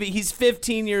 this movie, he's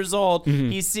 15 years old. Mm-hmm.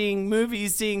 He's seeing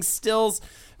movies, seeing stills,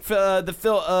 the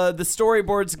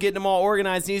storyboards, getting them all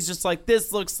organized. And he's just like,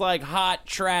 this looks like hot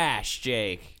trash,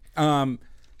 Jake.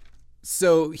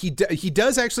 So he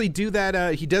does actually do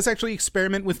that. He does actually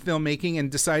experiment with filmmaking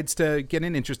and decides to get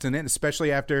an interest in it,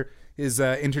 especially after his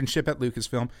internship at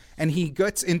Lucasfilm. And he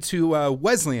gets into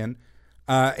Wesleyan,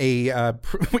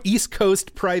 East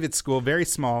Coast private school, very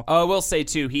small. Oh, I will say,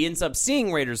 too, he ends up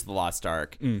seeing Raiders of the Lost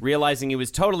Ark, realizing he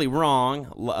was totally wrong,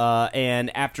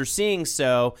 and after seeing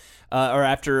so, or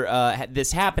after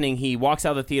this happening, he walks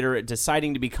out of the theater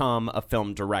deciding to become a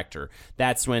film director.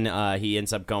 That's when he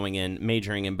ends up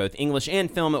majoring in both English and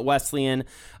film at Wesleyan.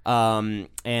 Do you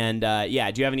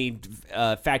have any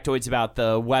factoids about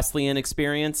the Wesleyan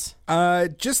experience?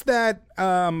 Just that...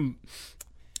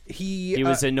 He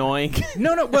was annoying.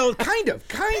 No. Well, kind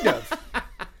of.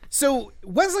 So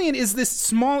Wesleyan is this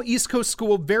small East Coast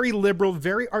school, very liberal,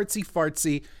 very artsy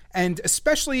fartsy, and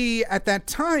especially at that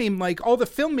time, like all the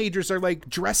film majors are like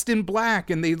dressed in black,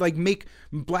 and they like make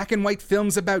black and white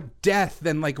films about death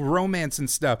and like romance and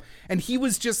stuff. And he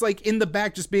was just like in the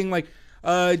back, just being like,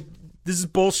 "This is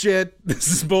bullshit. This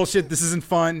is bullshit. This isn't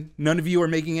fun. None of you are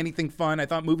making anything fun. I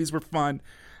thought movies were fun."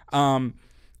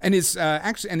 And his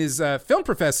film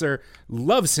professor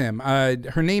loves him.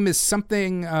 Her name is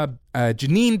something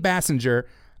Janine Bassinger,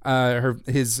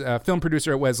 his film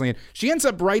producer at Wesleyan. She ends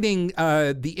up writing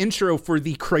the intro for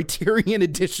the Criterion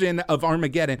edition of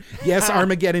Armageddon. Yes,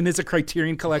 Armageddon is a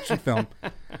Criterion Collection film.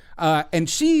 And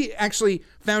she actually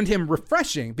found him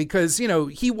refreshing because,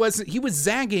 he was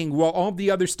zagging while all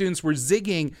the other students were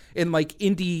zigging in like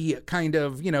indie kind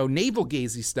of, navel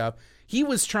gazy stuff. He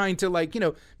was trying to like,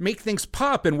 make things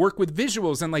pop and work with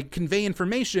visuals and like convey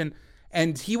information.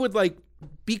 And he would like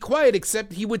be quiet,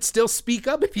 except he would still speak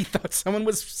up if he thought someone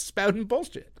was spouting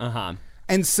bullshit. Uh-huh.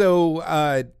 And so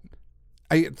I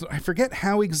forget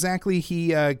how exactly he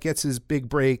gets his big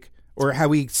break or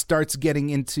how he starts getting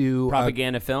into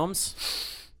propaganda films.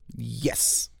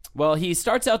 Yes. Well, he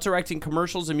starts out directing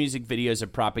commercials and music videos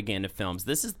of propaganda films.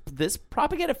 This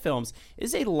propaganda films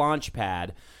is a launch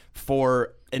pad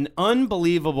for an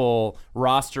unbelievable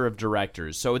roster of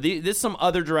directors. So there's some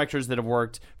other directors that have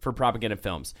worked for propaganda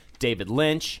films. David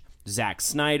Lynch, Zack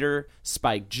Snyder,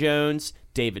 Spike Jonze,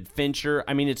 David Fincher.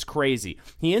 I mean, it's crazy.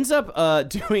 He ends up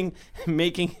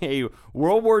making a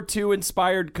World War II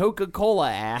inspired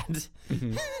Coca-Cola ad,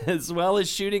 as well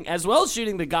as shooting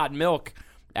the Got Milk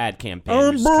ad campaign,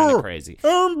 which is kind of crazy.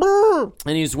 And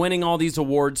he's winning all these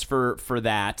awards for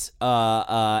that.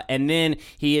 And then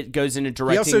he goes into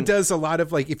directing. He also does a lot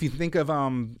of like, if you think of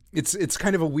it's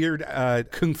kind of a weird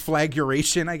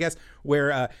conflagration, I guess,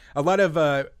 where a lot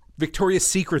of Victoria's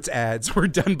Secrets ads were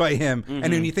done by him. Mm-hmm.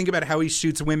 And when you think about how he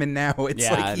shoots women now,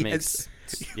 it's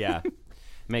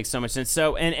makes so much sense.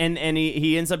 So and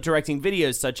he ends up directing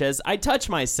videos such as I Touch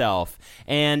Myself,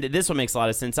 and this one makes a lot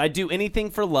of sense. I do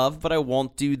anything for love, but I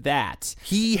won't do that.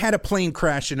 He had a plane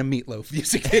crash in a Meatloaf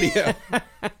music video.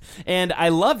 And I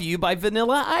Love You by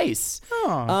Vanilla Ice.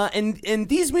 And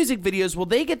these music videos, well,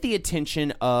 they get the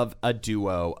attention of a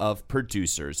duo of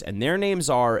producers, and their names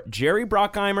are Jerry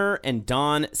Bruckheimer and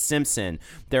Don Simpson.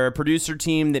 They're a producer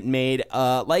team that made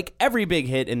like every big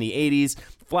hit in the 80s.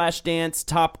 Flashdance,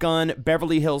 Top Gun,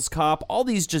 Beverly Hills Cop, all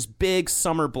these just big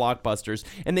summer blockbusters.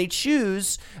 And they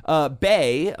choose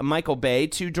Michael Bay,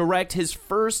 to direct his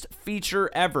first feature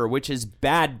ever, which is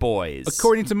Bad Boys.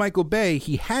 According to Michael Bay,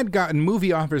 he had gotten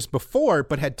movie offers before,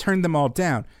 but had turned them all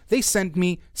down. They sent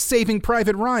me Saving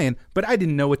Private Ryan, but I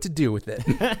didn't know what to do with it.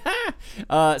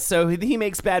 So he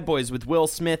makes Bad Boys with Will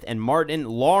Smith and Martin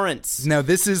Lawrence. Now,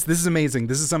 this is amazing.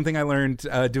 This is something I learned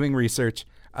doing research.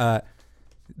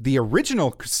 The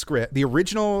original script, the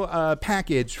original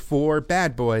package for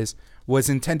Bad Boys was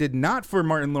intended not for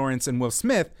Martin Lawrence and Will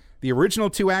Smith. The original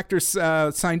two actors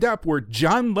signed up were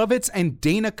John Lovitz and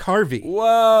Dana Carvey.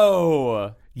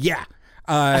 Whoa. Yeah.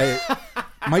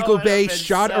 Michael Bay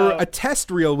shot a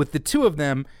test reel with the two of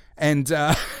them, and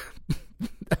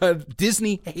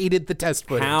Disney hated the test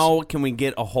footage. How can we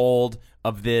get a hold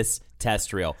of this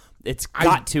test reel? It's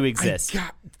got to exist.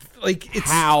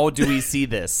 How do we see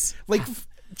this?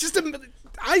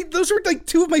 Those were like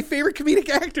two of my favorite comedic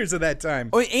actors at that time.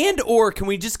 Or can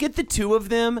we just get the two of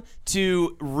them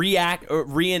to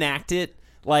reenact it,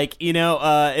 like,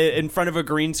 in front of a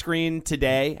green screen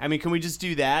today? I mean, can we just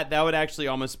do that? That would actually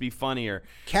almost be funnier.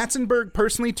 Katzenberg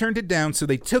personally turned it down, so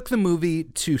they took the movie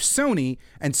to Sony,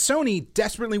 and Sony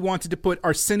desperately wanted to put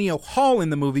Arsenio Hall in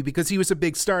the movie because he was a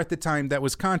big star at the time that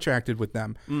was contracted with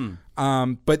them.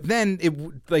 But then,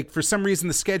 for some reason,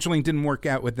 the scheduling didn't work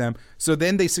out with them, so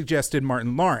then they suggested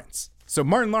Martin Lawrence. So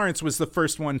Martin Lawrence was the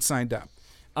first one signed up.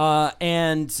 So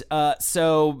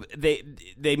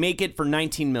they make it for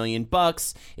 $19 million.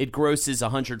 It grosses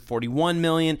 $141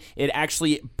 million.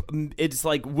 It's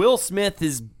like Will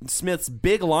Smith's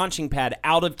big launching pad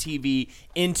out of TV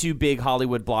into big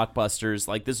Hollywood blockbusters.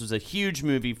 Like, this was a huge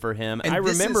movie for him. And I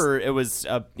remember it was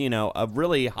a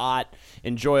really hot,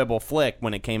 enjoyable flick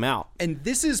when it came out. And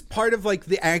this is part of like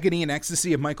the agony and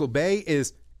ecstasy of Michael Bay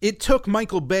is it took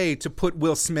Michael Bay to put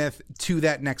Will Smith to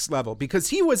that next level because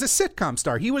he was a sitcom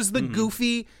star. He was the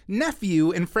goofy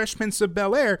nephew in Fresh Prince of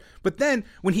Bel-Air. But then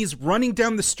when he's running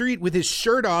down the street with his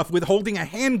shirt off, with holding a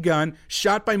handgun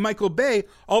shot by Michael Bay,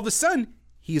 all of a sudden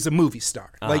he's a movie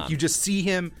star. Like, you just see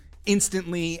him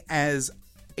instantly as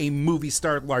a movie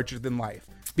star larger than life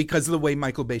because of the way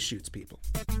Michael Bay shoots people.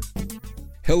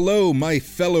 Hello, my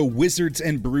fellow wizards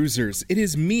and bruisers. It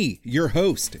is me, your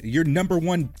host, your number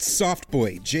one soft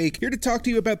boy, Jake, here to talk to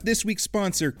you about this week's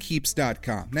sponsor,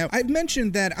 Keeps.com. Now, I've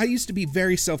mentioned that I used to be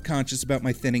very self-conscious about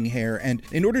my thinning hair, and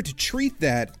in order to treat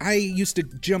that, I used to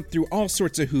jump through all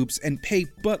sorts of hoops and pay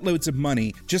buttloads of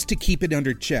money just to keep it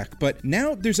under check. But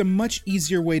now there's a much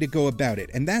easier way to go about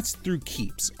it, and that's through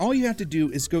Keeps. All you have to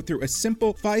do is go through a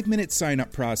simple 5-minute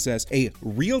sign-up process. A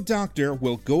real doctor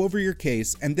will go over your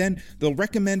case, and then they'll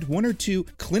recommend 1 or 2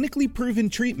 clinically proven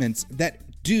treatments that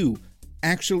do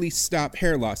actually stop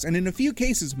hair loss, and in a few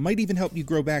cases might even help you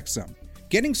grow back some.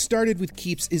 Getting started with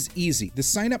Keeps is easy. The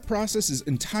sign-up process is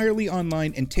entirely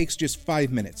online and takes just 5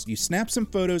 minutes. You snap some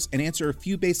photos and answer a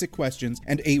few basic questions,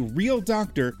 and a real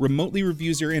doctor remotely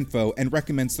reviews your info and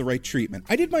recommends the right treatment.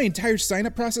 I did my entire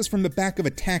sign-up process from the back of a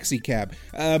taxi cab.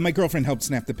 My girlfriend helped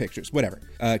snap the pictures, whatever.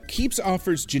 Keeps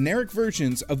offers generic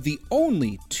versions of the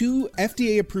only 2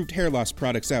 FDA-approved hair loss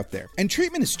products out there. And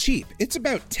treatment is cheap. It's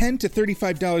about $10 to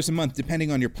 $35 a month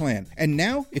depending on your plan. And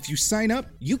now, if you sign up,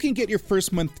 you can get your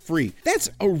first month free. That's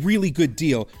a really good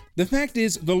deal. The fact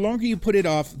is, the longer you put it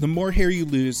off, the more hair you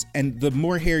lose, and the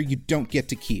more hair you don't get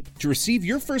to keep. To receive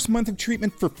your first month of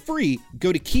treatment for free,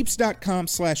 go to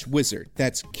keeps.com/wizard.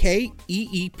 That's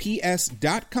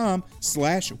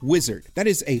KEEPS.com/wizard. That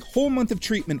is a whole month of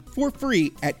treatment for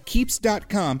free at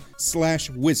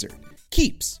keeps.com/wizard.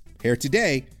 Keeps. Hair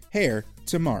today, hair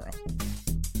tomorrow.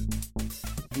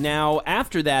 Now,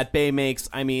 after that, Bay makes,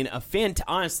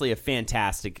 honestly, a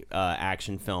fantastic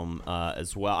action film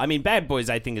as well. I mean, Bad Boys,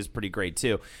 I think, is pretty great,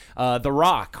 too. The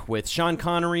Rock with Sean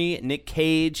Connery, Nick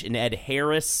Cage, and Ed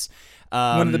Harris.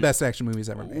 One of the best action movies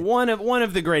ever made. One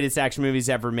of the greatest action movies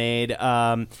ever made.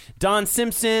 Don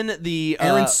Simpson, the...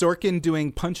 Aaron Sorkin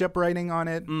doing punch-up writing on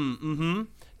it.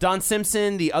 Don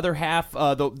Simpson, the other half,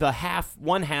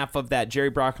 one half of that Jerry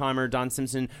Bruckheimer, Don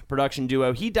Simpson production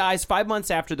duo, he dies 5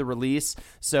 months after the release,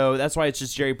 so that's why it's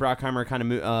just Jerry Bruckheimer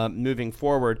kind of moving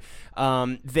forward.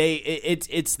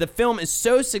 The film is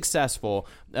so successful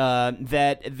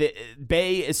that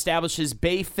Bay establishes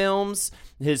Bay Films,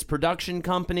 his production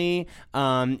company.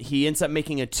 He ends up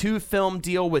making a 2-film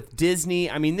deal with Disney.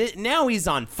 I mean, now he's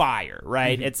on fire,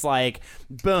 right? Mm-hmm. It's like,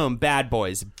 boom, Bad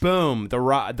Boys, boom, The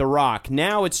Rock.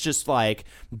 Now it's just like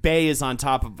Bay is on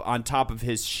top of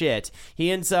his shit.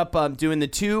 He ends up doing the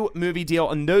 2-movie deal,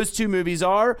 and those 2 movies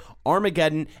are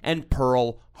Armageddon and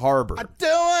Pearl Harbor. I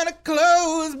don't want to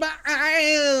close my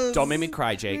eyes. Don't make me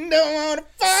cry, Jake. Don't want to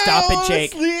fall Stop it,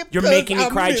 Jake. asleep. You're making me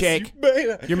cry, Jake.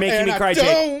 You're making me cry, Jake.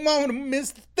 I don't want to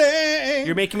miss the thing.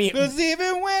 You're making me... Because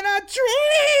even when I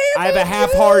dream... I have a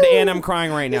half heart and I'm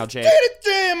crying right now, Jake.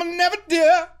 Dream I never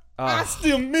did. I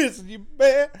still miss you,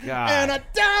 babe. God. And I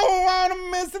don't want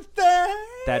to miss a thing.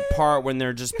 That part when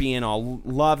they're just being all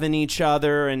loving each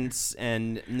other and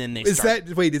then they start...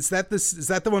 Is that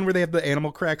the one where they have the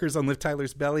animal crackers on Liv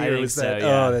Tyler's belly? I or think was so, that?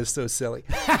 yeah. Oh, that's so silly.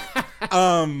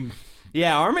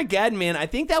 Yeah, Armageddon, man. I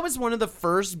think that was one of the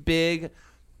first big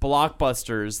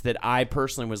blockbusters that I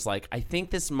personally was like, I think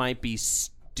this might be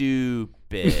stupid.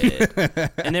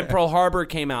 And then Pearl Harbor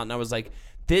came out and I was like,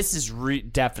 this is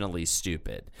definitely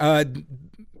stupid. I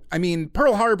mean,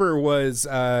 Pearl Harbor was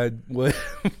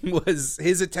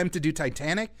his attempt to do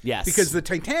Titanic. Yes. Because the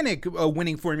Titanic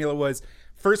winning formula was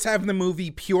first half of the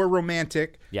movie pure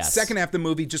romantic. Yes. Second half of the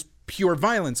movie just pure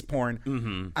violence porn.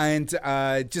 Mm-hmm. And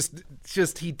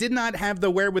just he did not have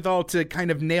the wherewithal to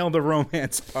kind of nail the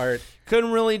romance part.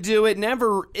 Couldn't really do it.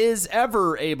 Never is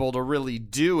ever able to really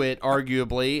do it,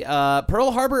 arguably.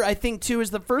 Pearl Harbor, I think, too,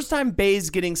 is the first time Bay's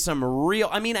getting some real...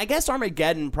 I mean, I guess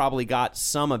Armageddon probably got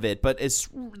some of it, but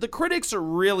the critics are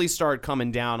really start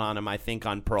coming down on him, I think,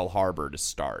 on Pearl Harbor to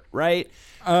start, right?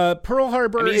 Pearl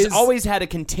Harbor he's always had a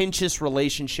contentious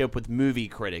relationship with movie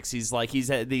critics. He's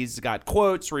got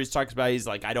quotes where he's talks about, he's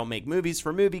like, I don't make movies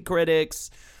for movie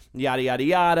critics. yada, yada,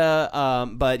 yada.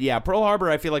 But yeah, Pearl Harbor,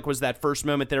 I feel like, was that first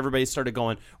moment that everybody started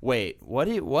going, wait,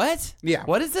 what? Yeah.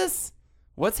 What is this?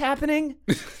 What's happening?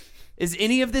 Is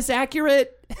any of this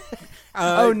accurate?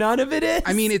 None of it is?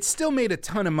 I mean, it still made a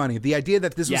ton of money. The idea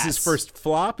that this was his first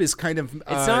flop is kind of...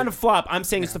 it's not a flop. I'm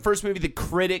saying it's the first movie the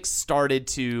critics started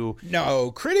to...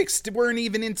 No, critics weren't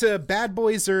even into Bad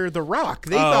Boys or The Rock.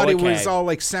 They thought it was all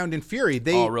like Sound and Fury.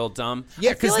 They real dumb.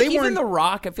 Yeah, because they even weren't... The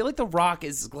Rock, I feel like The Rock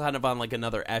is kind of on like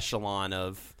anher echelon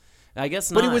of... I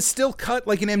guess not. But it was still cut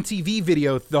like an MTV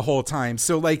video the whole time.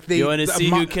 So like they... You want to see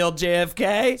who killed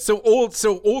JFK? So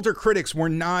older critics were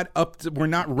not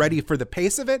ready for the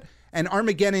pace of it. And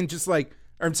Armageddon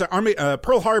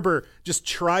Pearl Harbor just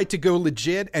tried to go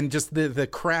legit, and just the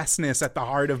crassness at the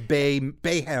heart of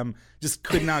Bayhem just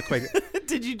could not quite...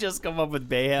 Did you just come up with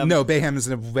Bayhem? No, Bayhem is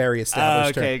a very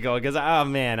established term. Okay, go. Because, oh,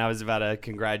 man, I was about to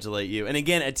congratulate you. And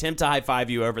again, attempt to high-five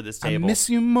you over this table. I miss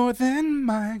you more than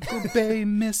Michael Bay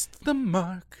missed the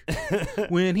mark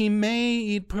when he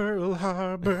made Pearl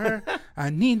Harbor. I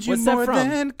need you more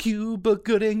than Cuba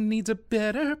Gooding needs a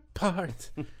better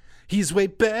part. He's way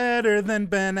better than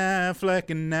Ben Affleck,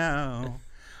 and now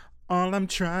all I'm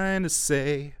trying to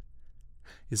say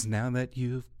is now that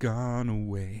you've gone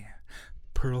away,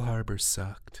 Pearl Harbor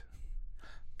sucked,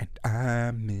 and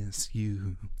I miss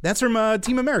you. That's from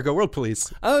Team America, World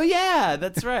Police. Oh yeah,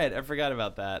 that's right. I forgot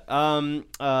about that.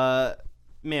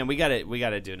 Man, we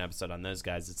gotta do an episode on those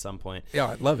guys at some point. Yeah,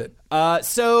 I love it.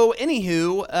 So,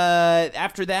 anywho,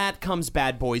 after that comes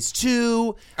Bad Boys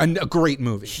 2. A great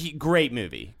movie. Great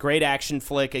movie. Great action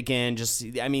flick. Again,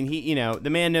 the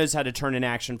man knows how to turn an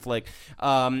action flick.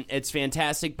 It's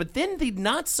fantastic. But then the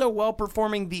not so well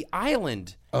performing The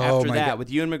Island after that God.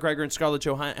 with Ewan McGregor and Scarlett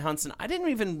Johansson. I didn't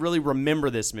even really remember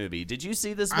this movie. Did you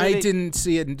see this movie? I didn't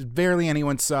see it. Barely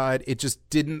anyone saw it. It just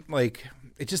didn't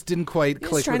quite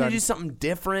click. He's trying to do something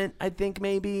different, I think,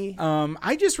 maybe.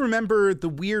 I just remember the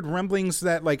weird rumblings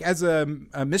that, like, as a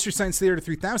Mystery Science Theater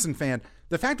 3000 fan,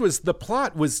 the fact was the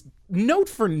plot was note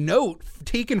for note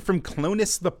taken from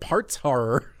Clonus the Parts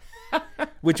Horror,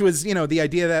 which was, the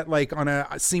idea that, like, on a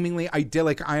seemingly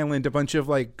idyllic island, a bunch of,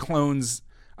 like, clones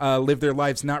live their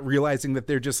lives not realizing that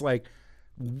they're just, like,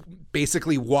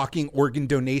 basically walking organ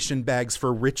donation bags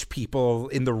for rich people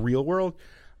in the real world.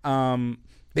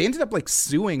 They ended up like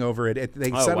suing over it. They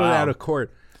settled it out of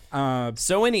court.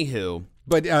 So anywho,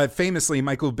 but famously,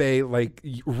 Michael Bay like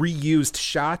reused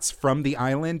shots from The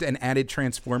Island and added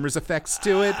Transformers effects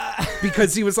to it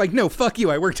because he was like, "No, fuck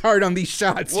you! I worked hard on these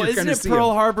shots." Well, isn't it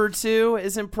Pearl Harbor too?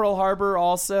 Isn't Pearl Harbor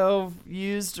also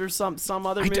used or some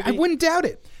other movie? I wouldn't doubt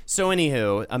it. So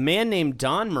anywho, a man named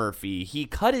Don Murphy, he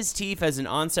cut his teeth as an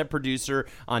on-set producer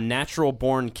on Natural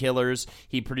Born Killers.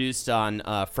 He produced on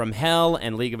From Hell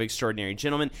and League of Extraordinary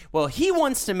Gentlemen. Well, he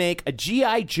wants to make a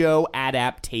G.I. Joe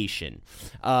adaptation.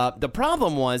 The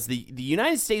problem was the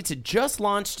United States had just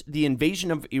launched the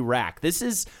invasion of Iraq. This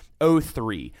is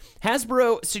 2003.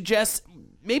 Hasbro suggests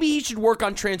maybe he should work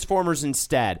on Transformers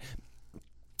instead.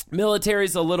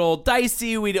 Military's a little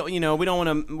dicey. We don't want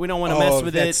to mess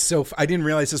with it. So I didn't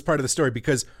realize this part of the story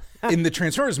because in the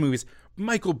Transformers movies,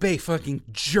 Michael Bay fucking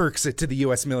jerks it to the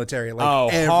U.S. military.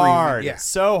 Like hard. Yeah.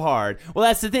 So hard. Well,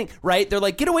 that's the thing, right? They're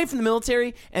like, get away from the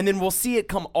military, and then we'll see it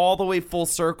come all the way full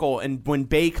circle. And when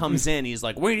Bay comes in, he's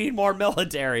like, we need more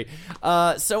military.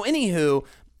 So anywho...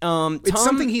 it's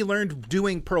something he learned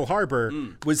doing Pearl Harbor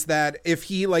was that if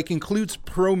he like includes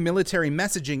pro-military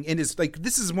messaging in his like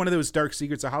this is one of those dark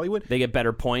secrets of Hollywood. They get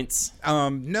better points.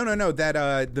 No.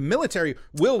 That the military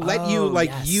will let you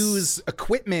like use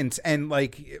equipment and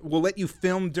like will let you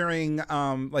film during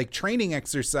like training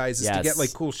exercises to get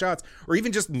like cool shots or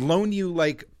even just loan you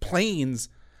like planes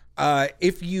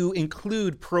if you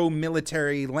include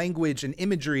pro-military language and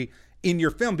imagery in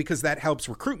your film because that helps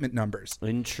recruitment numbers.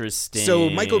 Interesting. So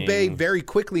Michael Bay very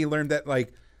quickly learned that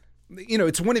like,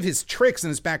 it's one of his tricks in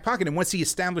his back pocket. And once he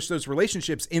established those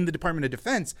relationships in the Department of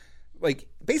Defense, like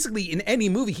basically in any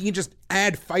movie, he can just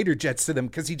add fighter jets to them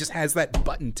because he just has that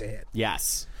button to hit.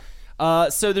 Yes.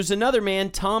 So there's another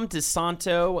man, Tom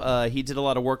DeSanto. He did a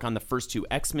lot of work on the first two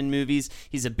X-Men movies.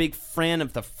 He's a big fan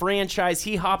of the franchise.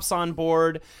 He hops on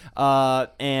board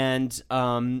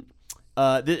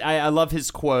I love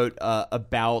his quote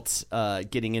about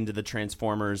getting into the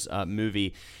Transformers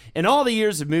movie. In all the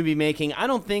years of movie making, I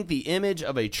don't think the image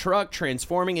of a truck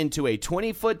transforming into a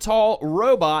 20-foot-tall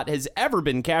robot has ever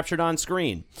been captured on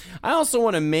screen. I also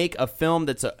want to make a film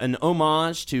that's an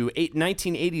homage to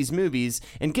 1980s movies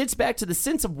and gets back to the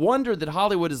sense of wonder that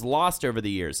Hollywood has lost over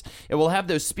the years. It will have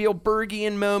those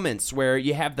Spielbergian moments where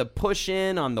you have the push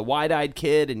in on the wide-eyed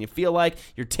kid and you feel like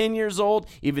you're 10 years old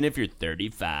even if you're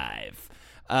 35.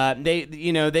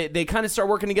 They kind of start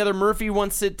working together. Murphy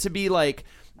wants it to be like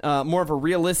more of a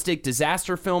realistic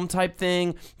disaster film type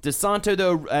thing. DeSanto,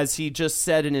 though, as he just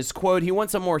said in his quote, he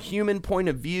wants a more human point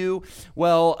of view.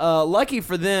 Well, lucky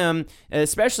for them,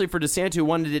 especially for DeSanto, who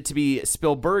wanted it to be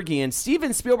Spielbergian,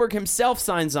 Steven Spielberg himself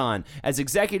signs on as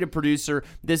executive producer.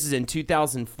 This is in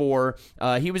 2004.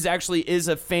 He is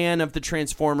a fan of the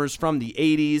Transformers from the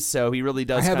 80s, so he really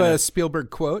does. I have a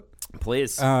Spielberg quote.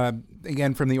 Please.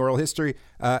 Again, from the oral history.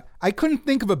 I couldn't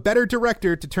think of a better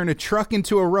director to turn a truck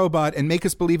into a robot and make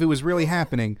us believe it was really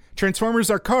happening. Transformers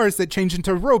are cars that change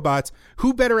into robots.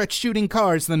 Who better at shooting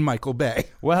cars than Michael Bay?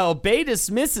 Well, Bay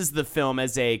dismisses the film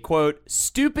as a, quote,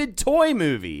 stupid toy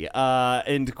movie,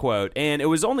 end quote. And it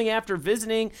was only after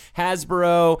visiting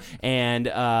Hasbro and,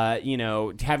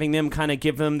 having them kind of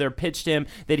give them their pitch to him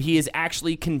that he is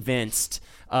actually convinced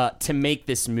to make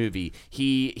this movie.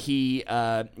 Steven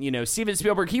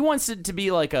Spielberg, he wants it to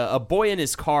be like a boy in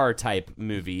his car type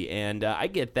movie, and I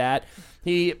get that.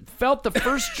 He felt the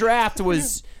first draft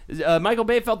was... Michael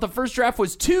Bay felt the first draft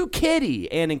was too kiddie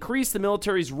and increased the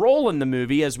military's role in the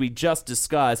movie, as we just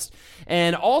discussed.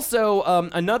 And also,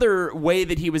 another way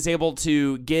that he was able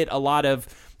to get a lot of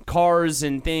cars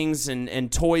and things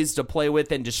and toys to play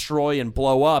with and destroy and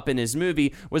blow up in his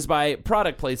movie was by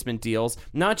product placement deals,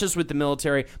 not just with the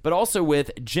military, but also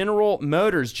with General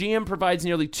Motors. GM provides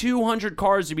nearly 200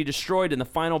 cars to be destroyed in the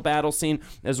final battle scene,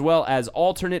 as well as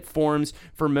alternate forms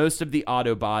for most of the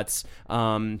Autobots.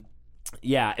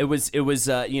 It was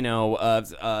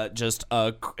just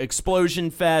a explosion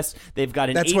fest. They've got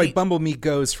an That's why Bumblebee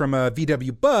goes from a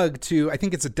VW Bug to, I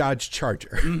think it's a Dodge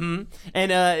Charger. Mm-hmm.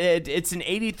 And it's an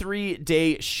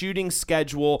 83-day shooting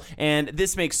schedule, and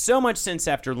this makes so much sense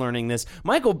after learning this.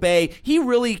 Michael Bay, he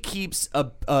really keeps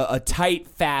a tight,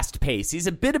 fast pace. He's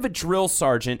a bit of a drill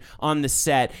sergeant on the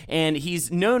set, and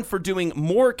he's known for doing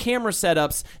more camera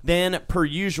setups than per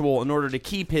usual in order to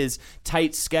keep his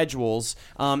tight schedules.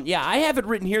 I have it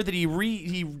written here that he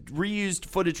reused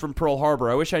footage from Pearl Harbor.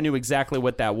 I wish I knew exactly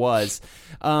what that was.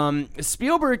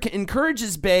 Spielberg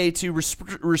encourages Bay to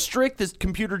restrict this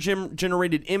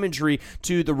computer-generated imagery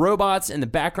to the robots and the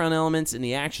background elements in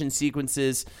the action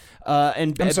sequences.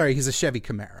 I'm sorry, he's a Chevy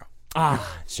Camaro.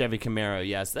 Chevy Camaro,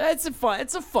 yes.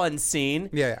 It's a fun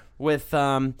scene. Yeah. With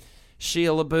Shia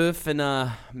LaBeouf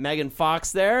and Megan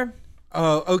Fox there.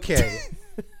 Oh, okay.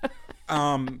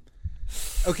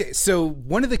 Okay, so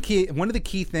one of the key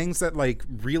things that like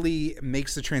really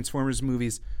makes the Transformers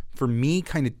movies for me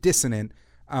kind of dissonant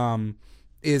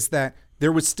is that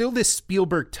there was still this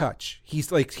Spielberg touch.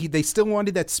 They still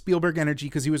wanted that Spielberg energy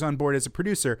because he was on board as a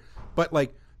producer, but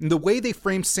like the way they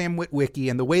framed Sam Witwicky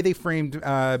and the way they framed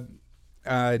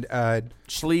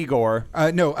Schlegor.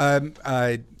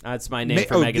 That's my name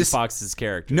for Megan Fox's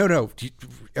character. No.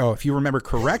 If you remember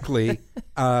correctly,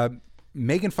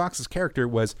 Megan Fox's character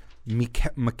was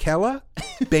Michaela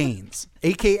Baines,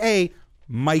 a.k.a.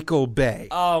 Michael Bay.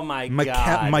 Oh, my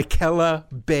God. Michaela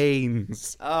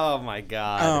Baines. Oh, my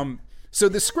God. So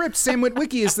the script, Sam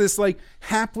Witwicky is this, like,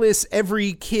 hapless,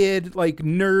 every kid, like,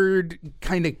 nerd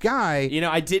kind of guy.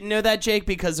 I didn't know that, Jake,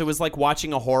 because it was like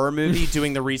watching a horror movie,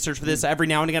 doing the research for this. Every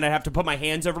now and again, I'd have to put my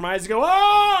hands over my eyes and go,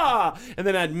 ah! And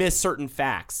then I'd miss certain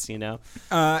facts,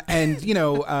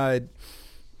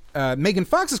 Megan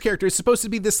Fox's character is supposed to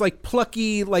be this like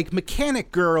plucky like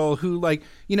mechanic girl who like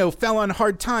fell on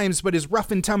hard times but is rough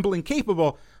and tumble and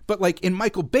capable. But like in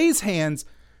Michael Bay's hands,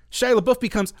 Shia LaBeouf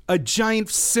becomes a giant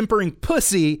simpering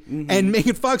pussy, and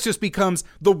Megan Fox just becomes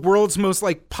the world's most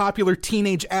like popular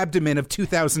teenage abdomen of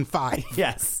 2005.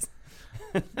 Yes.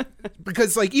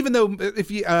 Because like even though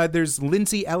there's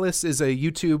Lindsay Ellis is a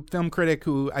YouTube film critic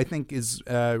who I think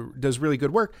does really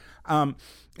good work.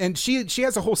 And she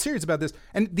has a whole series about this.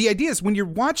 And the idea is when you're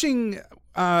watching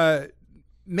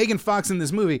Megan Fox in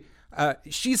this movie,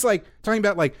 she's like talking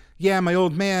about like, yeah, my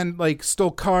old man like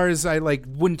stole cars. I like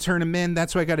wouldn't turn him in.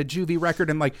 That's why I got a juvie record.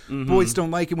 And like boys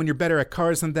don't like it when you're better at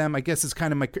cars than them. I guess it's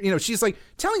kind of my, she's like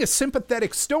telling a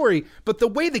sympathetic story, but the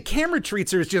way the camera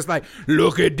treats her is just like,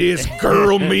 look at this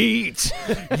girl meat.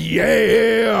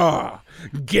 Yeah.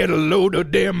 Get a load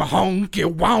of them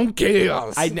honky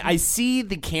wonkies. I see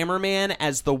the cameraman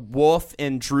as the wolf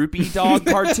and Droopy Dog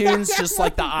cartoons, just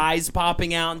like the eyes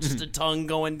popping out and just a tongue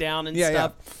going down and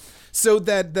stuff. Yeah. So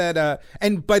that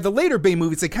and by the later Bay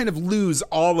movies, they kind of lose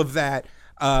all of that.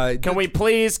 Can we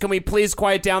please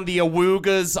quiet down the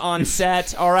awoogas on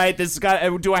set? All right,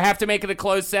 do I have to make it a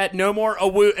closed set? No more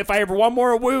awoo. If I have one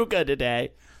more awooga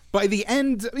today. By the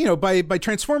end, by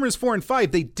Transformers 4 and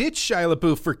 5, they ditched Shia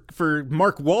LaBeouf for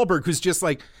Mark Wahlberg, who's just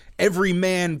like every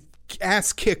man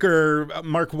ass kicker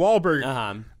Mark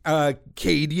Wahlberg,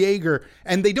 Cade Yeager,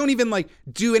 and they don't even like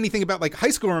do anything about like high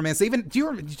school romance. They even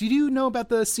do you know about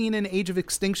the scene in Age of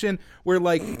Extinction where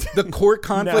like the court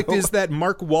conflict No. is that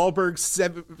Mark Wahlberg's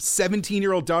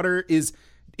 17-year-old daughter is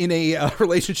in a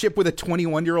relationship with a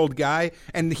 21-year-old guy,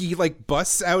 and he like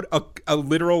busts out a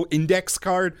literal index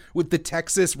card with the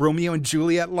Texas Romeo and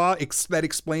Juliet law that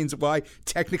explains why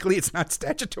technically it's not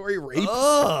statutory rape.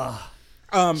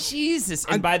 Jesus!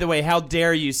 And by the way, how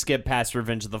dare you skip past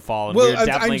Revenge of the Fallen? We're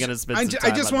definitely going to spend some time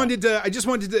I just wanted to.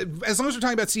 As long as we're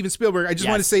talking about Steven Spielberg, I just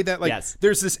want to say that like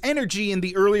there's this energy in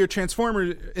the earlier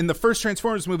the first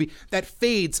Transformers movie that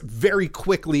fades very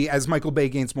quickly as Michael Bay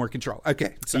gains more control.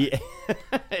 Okay, sorry.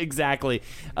 Yeah, exactly.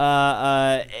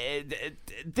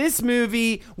 This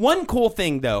movie. One cool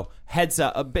thing though. Heads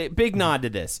up, a big nod to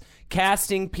this.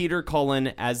 Casting Peter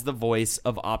Cullen as the voice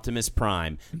of Optimus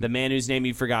Prime, the man whose name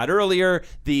you forgot earlier,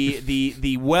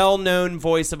 the well-known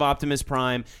voice of Optimus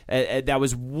Prime. That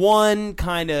was one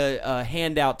kind of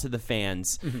handout to the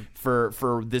fans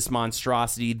for this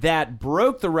monstrosity that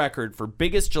broke the record for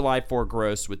biggest July 4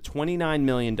 gross with $29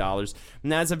 million.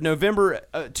 And as of November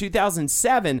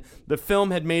 2007, the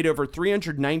film had made over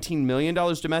 $319 million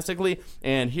domestically.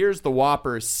 And here's the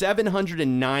whopper,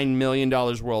 $709 million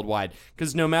worldwide.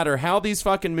 Because no matter how these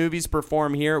fucking movies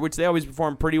perform here, which they always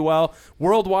perform pretty well,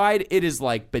 worldwide, it is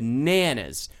like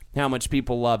bananas how much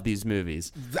people love these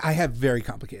movies. I have very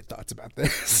complicated thoughts about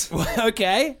this.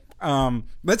 Okay.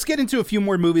 Let's get into a few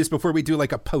more movies before we do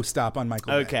like a post-op on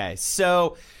Michael Bay. Okay,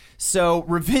 so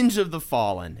Revenge of the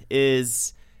Fallen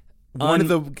is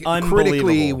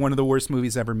critically one of the worst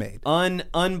movies ever made.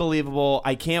 Unbelievable.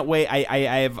 I can't wait.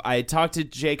 I talked to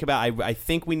Jake about I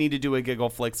think we need to do a Giggle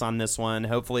Flicks on this one.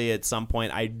 Hopefully at some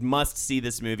point. I must see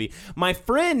this movie. My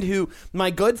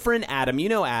good friend Adam, you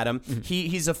know Adam,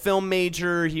 he's a film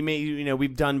major.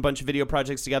 We've done a bunch of video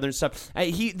projects together and stuff.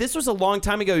 This was a long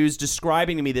time ago. He was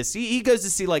describing to me this. He goes to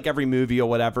see like every movie or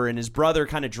whatever, and his brother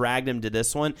kind of dragged him to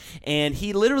this one, and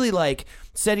he literally like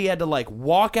said he had to like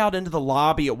walk out into the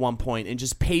lobby at one point and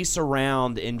just pace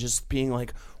around and just being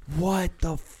like, what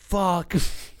the fuck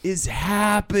is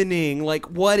happening? Like,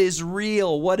 what is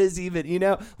real? What is even,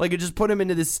 like it just put him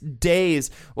into this daze.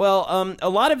 Well, a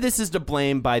lot of this is to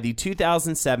blame by the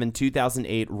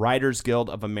 2007-2008 Writers Guild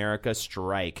of America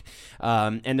strike.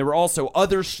 And there were also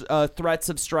other threats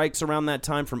of strikes around that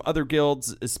time from other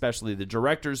guilds, especially the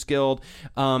Directors Guild.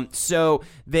 So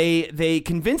they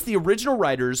convinced the original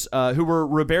writers, who were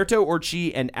Roberto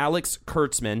Orci and Alex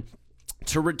Kurtzman,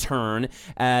 to return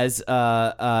as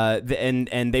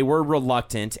and they were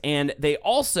reluctant, and they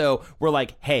also were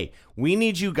like, hey, we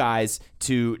need you guys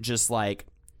to just like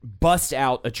bust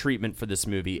out a treatment for this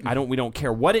movie. We don't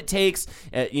care what it takes.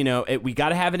 We got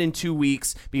to have it in 2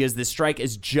 weeks because this strike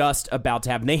is just about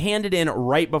to happen. They handed in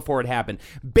right before it happened.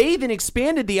 Bay then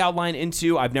expanded the outline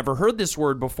into, I've never heard this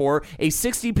word before, a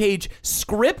 60-page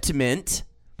scriptment,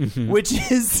 which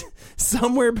is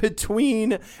somewhere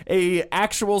between a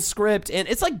actual script and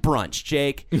it's like brunch,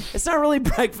 Jake. It's not really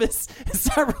breakfast. It's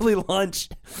not really lunch.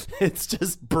 It's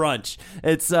just brunch.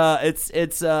 It's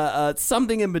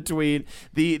something in between.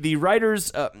 The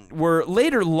writers were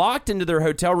later locked into their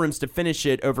hotel rooms to finish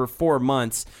it over 4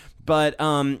 months, but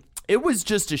it was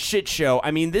just a shit show. I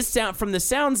mean, from the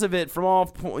sounds of it, from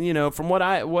what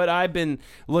I've been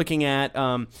looking at.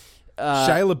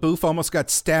 Shia LaBeouf almost got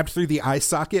stabbed through the eye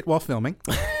socket while filming.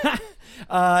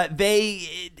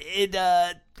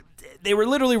 They were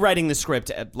literally writing the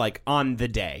script like on the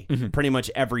day, pretty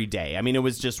much every day. I mean, it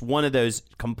was just one of those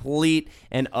complete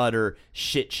and utter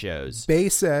shit shows. Bay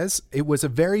says, it was a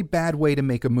very bad way to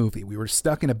make a movie. We were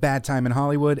stuck in a bad time in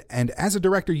Hollywood, and as a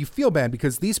director, you feel bad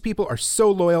because these people are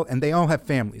so loyal and they all have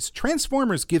families.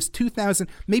 Transformers gives 2,000,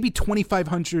 maybe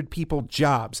 2,500 people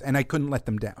jobs, and I couldn't let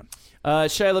them down.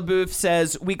 Shia LaBeouf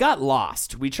says, we got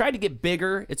lost. We tried to get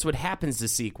bigger. It's what happens to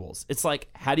sequels. It's like,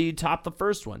 how do you top the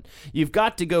first one? You've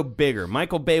got to go bigger.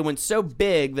 Michael Bay went so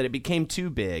big that it became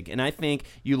too big, and I think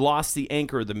you lost the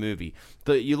anchor of the movie.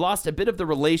 You lost a bit of the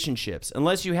relationships.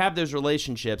 Unless you have those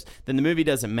relationships, then the movie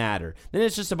doesn't matter. Then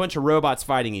it's just a bunch of robots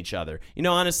fighting each other.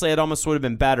 Honestly, it almost would have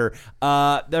been better.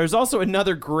 There's also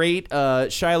another great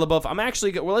Shia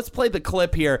LaBeouf. Let's play the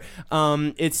clip here.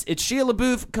 It's Shia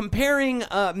LaBeouf comparing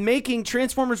making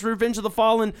Transformers Revenge of the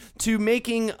Fallen to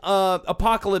making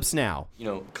Apocalypse Now.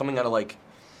 Coming out of like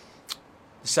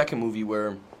the second movie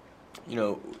where,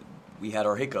 we had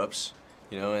our hiccups,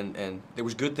 and there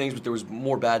was good things, but there was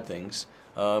more bad things.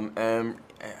 Before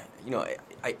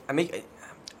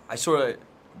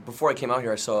I came out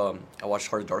here, I watched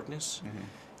Heart of Darkness,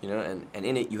 You know, and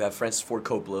in it you have Francis Ford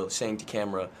Coppola saying to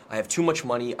camera, I have too much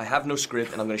money, I have no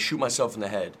script, and I'm going to shoot myself in the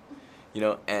head. You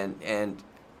know, and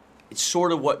it's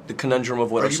sort of what the conundrum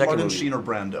of what Are our you second Martin movie... Sheen or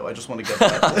Brando? I just want to get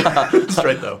that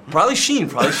straight, though. Probably Sheen.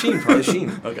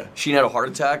 Okay. Sheen had a heart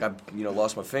attack. I,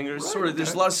 lost my fingers. Right, sort of.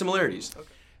 There's a lot of similarities. Okay.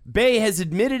 Bay has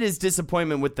admitted his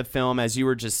disappointment with the film, as you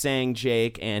were just saying,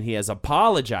 Jake, and he has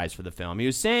apologized for the film. He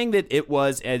was saying that it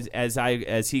was,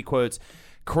 as he quotes,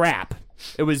 crap.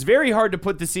 It was very hard to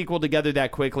put the sequel together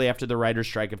that quickly after the writer's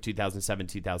strike of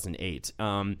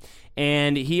 2007-2008.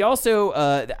 And he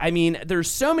also, there's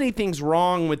so many things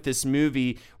wrong with this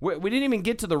movie. We didn't even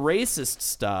get to the racist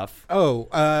stuff. Well,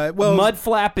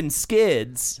 Mudflap and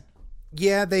Skids.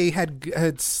 Yeah, they had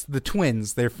it's the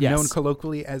twins. They're Yes. known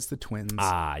colloquially as the twins.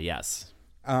 Ah, yes.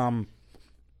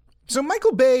 So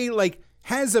Michael Bay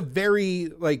has a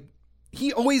very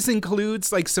he always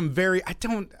includes some very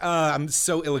I'm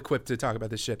so ill-equipped to talk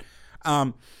about this shit.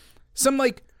 Some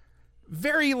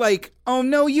very oh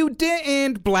no you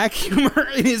didn't black humor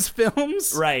in his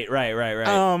films. Right.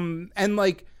 And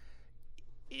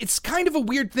it's kind of a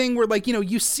weird thing where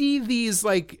you see these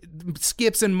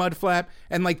Skips and Mudflap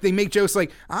and they make jokes I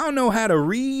don't know how to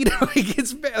read.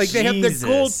 It's they have their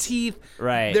gold teeth.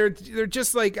 Right. They're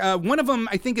just one of them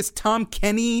I think is Tom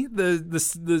Kenny, the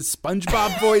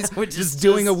SpongeBob voice, which is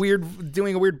doing a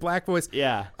weird black voice.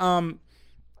 Yeah. And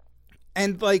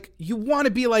you want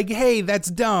to be hey, that's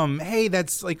dumb. Hey,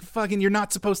 that's fucking, you're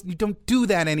not supposed to, you don't do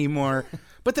that anymore.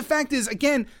 But the fact is,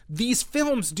 again, these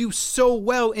films do so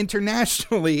well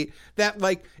internationally that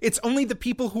it's only the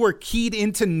people who are keyed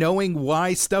into knowing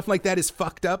why stuff like that is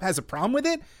fucked up has a problem with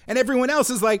it, and everyone else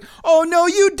is oh no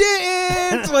you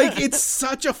didn't. It's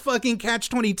such a fucking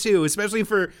catch-22, especially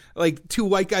for two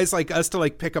white guys like us to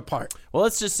pick apart. Well,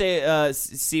 let's just say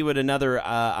see what another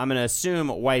I'm gonna assume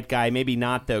white guy, maybe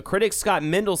not though. Critic Scott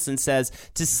Mendelson says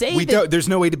to say there's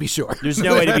no way to be sure. There's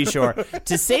no way to be sure.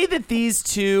 To say that these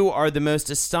two are the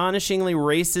most astonishingly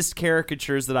racist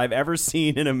caricatures that I've ever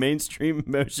seen in a mainstream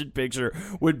motion picture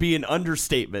would be an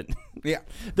understatement. Yeah.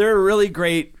 There are really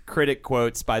great critic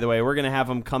quotes, by the way. We're going to have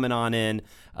them coming on in.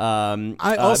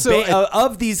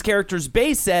 Of these characters,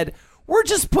 Bay said, we're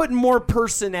just putting more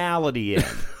personality in.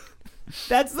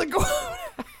 That's the quote.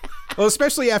 Well,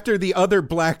 especially after the other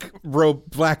black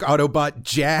Autobot,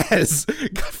 Jazz,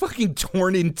 got fucking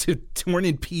torn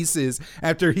in pieces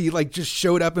after he just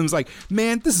showed up and was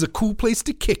man, this is a cool place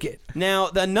to kick it. Now,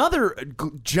 another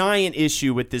giant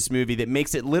issue with this movie that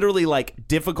makes it literally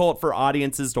difficult for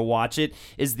audiences to watch it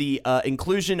is the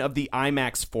inclusion of the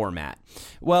IMAX format.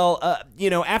 Well,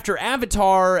 after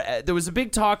Avatar, there was a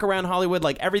big talk around Hollywood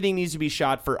everything needs to be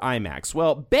shot for IMAX.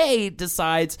 Well, Bay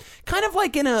decides, kind of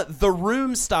in a The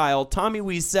Room style, Tommy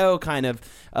Wiseau kind of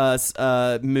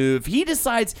move, he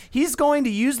decides he's going to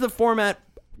use the format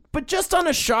but just on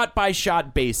a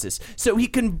shot-by-shot basis. So he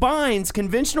combines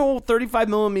conventional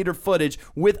 35mm footage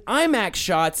with IMAX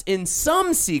shots in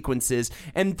some sequences,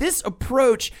 and this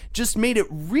approach just made it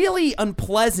really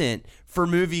unpleasant for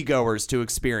moviegoers to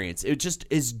experience. It just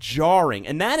is jarring.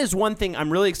 And that is one thing I'm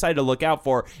really excited to look out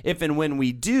for if and when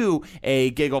we do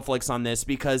a Giggleflix on this,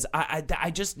 because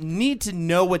I just need to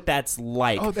know what that's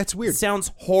like. Oh, that's weird. It sounds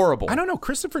horrible. I don't know.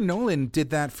 Christopher Nolan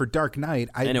did that for Dark Knight.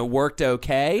 And it worked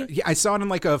okay? Yeah, I saw it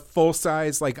on a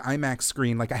full-size IMAX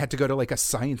screen. I had to go to a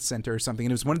science center or something,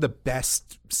 and it was one of the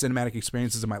best cinematic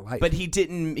experiences of my life. But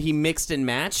he mixed and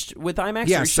matched with IMAX?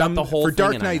 Yeah, or shot the whole for thing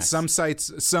Dark in Knight,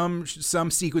 IMAX?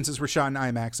 some sequences were shot in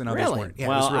IMAX and others weren't. Yeah,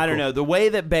 well, I don't know. The way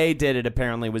that Bay did it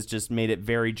apparently was just made it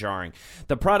very jarring.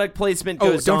 The product placement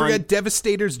goes on. Don't forget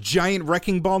Devastator's giant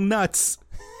wrecking ball nuts.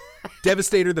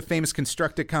 Devastator, the famous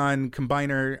Constructicon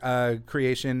combiner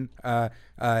creation,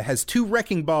 has two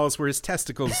wrecking balls where his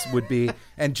testicles would be,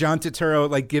 and John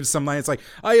Turturro gives some line. It's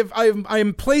I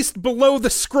am placed below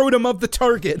the scrotum of the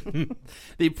target.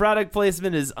 The product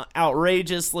placement is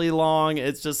outrageously long.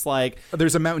 It's just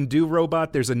there's a Mountain Dew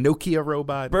robot, there's a Nokia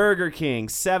robot, Burger King,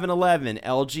 7-Eleven,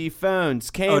 LG phones,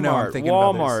 Kmart,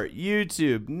 Walmart,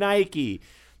 YouTube, Nike,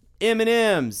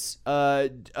 M&M's,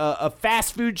 a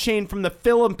fast food chain from the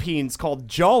Philippines called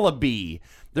Jollibee.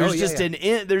 There's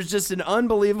just an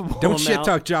unbelievable Don't amount. shit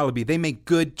talk Jollibee. They make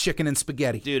good chicken and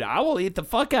spaghetti. Dude, I will eat the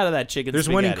fuck out of that chicken There's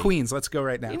spaghetti. one in Queens. Let's go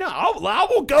right now. I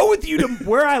will go with you to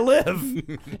where I live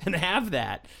and have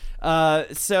that.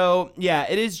 So yeah,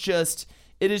 it is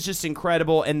just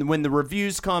incredible. And when the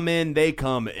reviews come in, they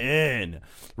come in.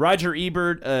 Roger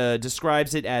Ebert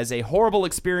describes it as a horrible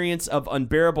experience of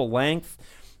unbearable length.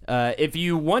 If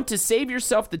you want to save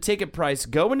yourself the ticket price,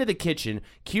 go into the kitchen,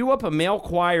 cue up a male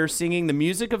choir singing the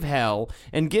music of hell,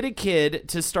 and get a kid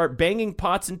to start banging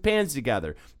pots and pans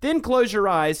together. Then close your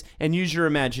eyes and use your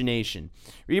imagination.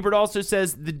 Ebert also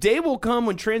says, the day will come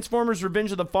when Transformers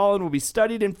Revenge of the Fallen will be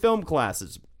studied in film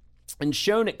classes and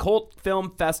shown at cult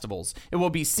film festivals. It will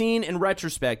be seen in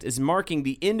retrospect as marking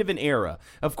the end of an era.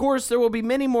 Of course, there will be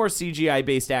many more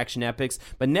CGI-based action epics,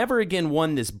 but never again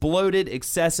one this bloated,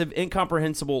 excessive,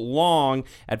 incomprehensible, long,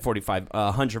 at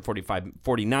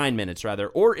 49 minutes,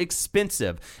 or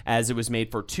expensive, as it was made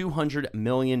for $200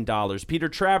 million. Peter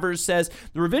Travers says,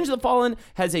 The Revenge of the Fallen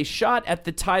has a shot at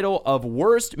the title of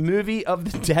Worst Movie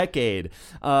of the Decade.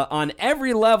 On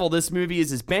every level, this movie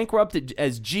is as bankrupt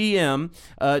as GM.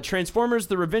 Transformers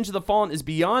The Revenge of the Fallen is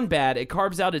beyond bad. It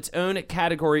carves out its own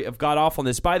category of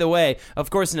god-awfulness. By the way,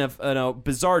 of course, in a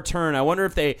bizarre turn, I wonder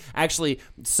if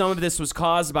some of this was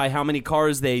caused by how many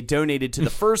cars they donated to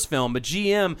the first film, but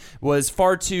GM was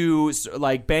far too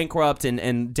bankrupt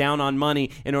and down on money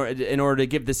in order to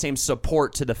give the same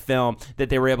support to the film that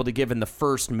they were able to give in the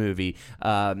first movie.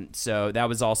 So that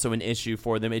was also an issue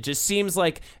for them. It just seems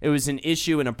like it was an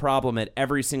issue and a problem at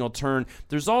every single turn.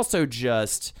 There's also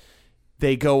just...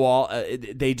 They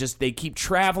keep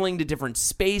traveling to different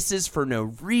spaces for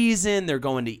no reason. They're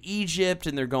going to Egypt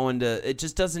and they're going to,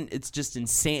 it's just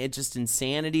insane. It's just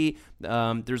insanity.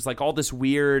 There's all this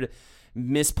weird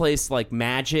misplaced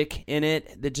magic in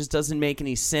it that just doesn't make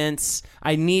any sense.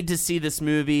 I need to see this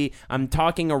movie. I'm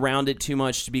talking around it too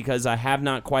much because I have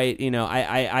not quite,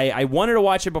 I wanted to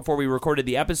watch it before we recorded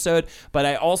the episode, but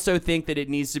I also think that it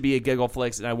needs to be a giggle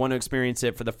flicks and I want to experience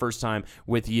it for the first time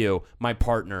with you, my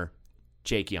partner,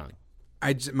 Jake Young.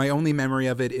 My only memory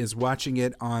of it is watching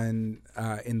it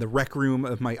in the rec room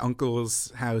of my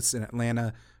uncle's house in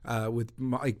Atlanta with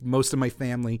most of my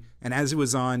family. And as it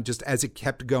was on, just as it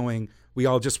kept going, we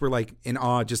all just were in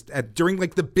awe. During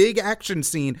the big action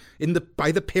scene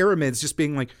by the pyramids, just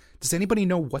being like, does anybody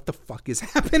know what the fuck is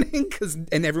happening?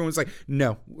 And everyone was like,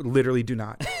 no, literally do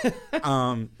not.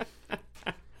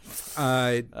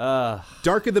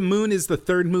 Dark of the Moon is the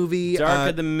third movie.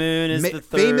 Dark of the Moon is the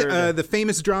third. The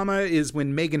famous drama is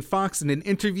when Megan Fox in an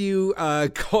interview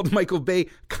called Michael Bay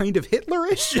kind of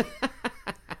Hitlerish.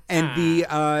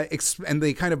 and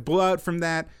they kind of blew out from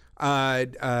that.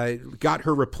 Got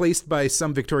her replaced by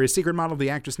some Victoria's Secret model, the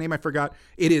actress name I forgot.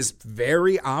 It is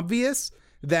very obvious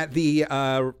that they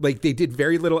did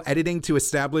very little editing to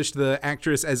establish the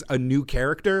actress as a new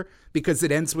character, because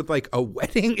it ends with a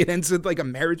wedding. It ends with a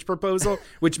marriage proposal,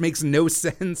 which makes no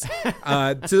sense.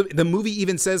 So the movie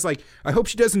even says I hope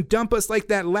she doesn't dump us like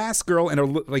that last girl. And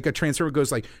a transfer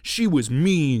goes she was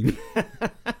mean.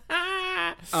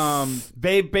 In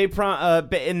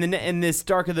this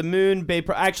Dark of the Moon,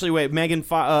 Megan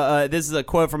Fox. This is a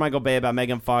quote from Michael Bay about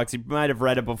Megan Fox. You might have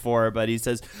read it before, but he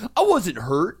says, "I wasn't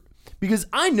hurt because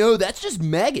I know that's just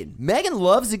Megan. Megan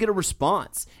loves to get a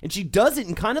response, and she does it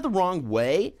in kind of the wrong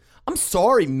way. I'm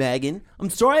sorry, Megan.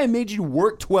 I'm sorry I made you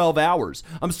work 12 hours.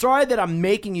 I'm sorry that I'm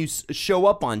making you show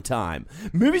up on time.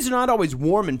 Movies are not always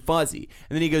warm and fuzzy."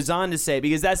 And then he goes on to say,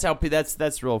 because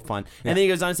that's real fun. Yeah. And then he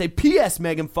goes on to say, "P.S.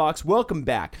 Megan Fox, welcome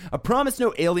back. I promise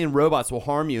no alien robots will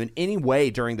harm you in any way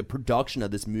during the production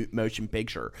of this motion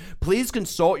picture. Please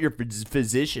consult your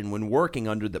physician when working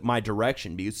under my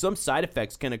direction, because some side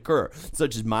effects can occur,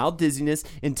 such as mild dizziness,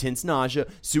 intense nausea,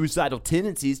 suicidal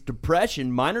tendencies,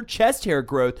 depression, minor chest hair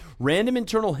growth, random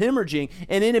internal hemorrhaging,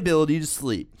 and inability to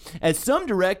sleep. As some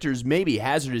directors may be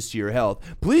hazardous to your health,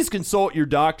 please consult your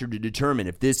doctor to determine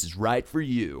if this is right for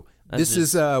you." This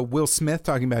is Will Smith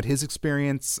talking about his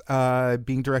experience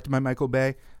being directed by Michael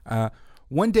Bay.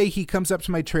 One day he comes up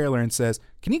to my trailer and says,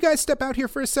 "Can you guys step out here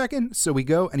for a second?" So we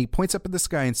go, and he points up at the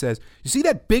sky and says, "You see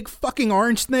that big fucking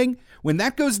orange thing? When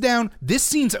that goes down, this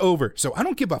scene's over. So I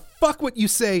don't give a fuck what you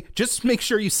say. Just make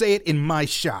sure you say it in my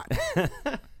shot."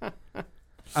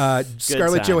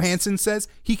 Scarlett Johansson says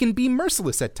he can be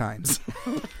merciless at times.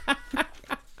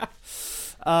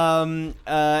 And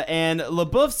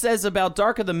LaBeouf says about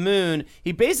Dark of the Moon,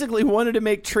 he basically wanted to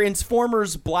make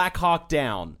Transformers Black Hawk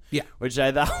Down. Yeah. Which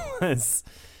I thought was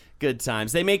good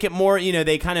times. They make it more,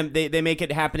 they make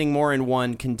it happening more in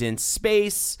one condensed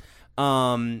space.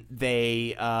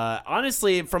 They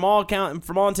honestly, from all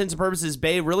intents and purposes,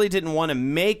 Bay really didn't want to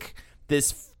make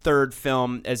this third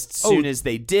film as soon as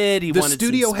they did. He wanted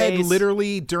studio some head space.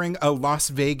 Literally during a Las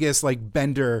Vegas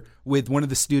bender with one of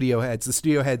the studio heads. The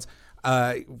studio heads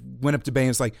went up to Bay and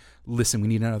was like, "Listen, we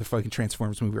need another fucking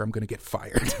Transformers movie or I'm going to get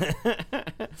fired."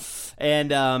 And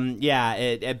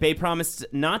Bay promised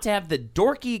not to have the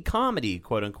dorky comedy,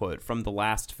 quote unquote, from the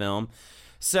last film.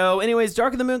 So, anyways,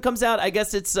 Dark of the Moon comes out. I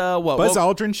guess it's what? Buzz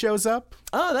Aldrin shows up.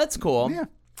 Oh, that's cool.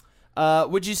 Yeah.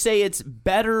 Would you say it's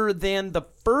better than the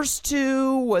first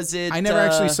two? Was it? I never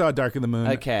actually saw Dark of the Moon.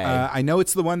 Okay. I know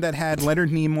it's the one that had Leonard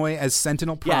Nimoy as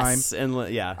Sentinel Prime. Yes, and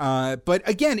yeah. But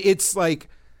again, it's like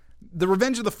the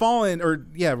Revenge of the Fallen, or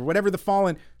whatever the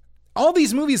Fallen. All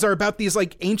these movies are about these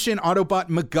like ancient Autobot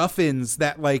MacGuffins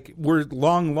that like were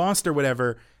long lost or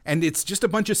whatever, and it's just a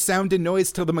bunch of sound and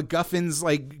noise till the MacGuffins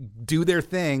like do their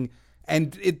thing,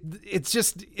 and it's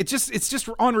just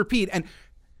on repeat. And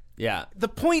yeah, the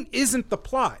point isn't the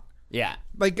plot. Yeah.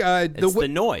 Like it's the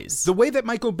noise. The way that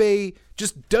Michael Bay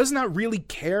just does not really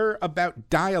care about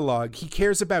dialogue. He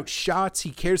cares about shots.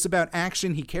 He cares about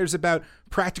action. He cares about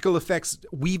practical effects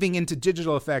weaving into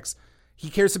digital effects. He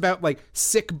cares about like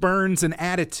sick burns and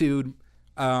attitude.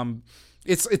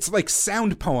 It's like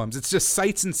sound poems. It's just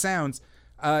sights and sounds.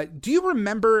 Do you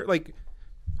remember, like,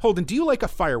 Holden, do you like a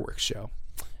fireworks show?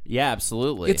 Yeah,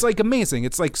 absolutely. It's like amazing.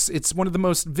 It's like it's one of the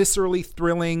most viscerally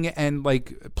thrilling and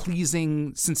like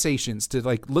pleasing sensations to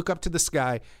like look up to the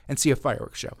sky and see a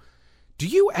fireworks show. Do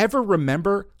you ever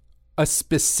remember a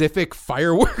specific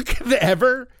firework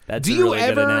ever? That's Do a you really good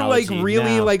ever like analogy.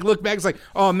 really No. like look back? It's like,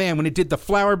 oh man, when it did the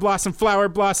flower blossom,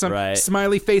 Right.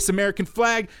 smiley face American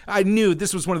flag, I knew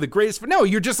this was one of the greatest. No,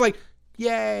 you're just like,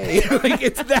 yay! Like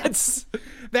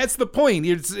that's the point.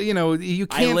 You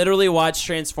can't. I literally watched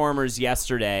Transformers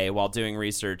yesterday while doing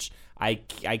research. I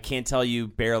can't tell you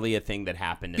barely a thing that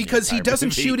happened in the because he entire doesn't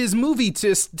movie. shoot his movie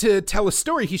to tell a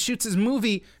story. He shoots his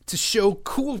movie to show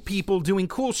cool people doing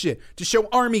cool shit, to show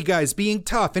army guys being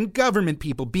tough and government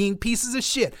people being pieces of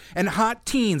shit and hot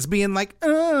teens being like,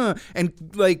 and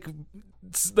like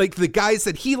the guys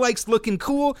that he likes looking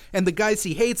cool and the guys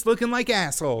he hates looking like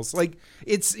assholes. Like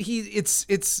it's.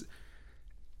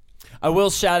 I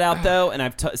will shout out though, and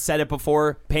I've said it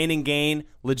before. Pain and Gain,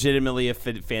 legitimately a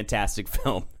fantastic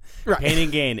film. Right. Pain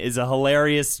and Gain is a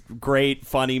hilarious, great,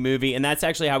 funny movie, and that's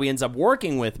actually how he ends up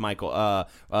working with Mark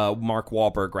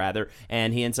Wahlberg, rather.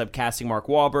 And he ends up casting Mark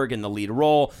Wahlberg in the lead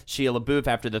role. Shia LaBeouf,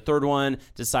 after the third one,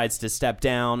 decides to step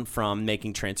down from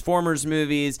making Transformers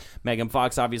movies. Megan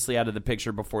Fox, obviously, out of the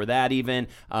picture before that, even.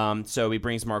 So he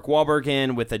brings Mark Wahlberg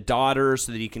in with a daughter,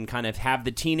 so that he can kind of have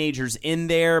the teenagers in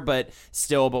there, but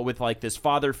with like this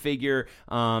father figure.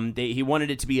 He wanted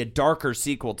it to be a darker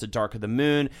sequel to Dark of the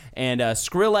Moon, and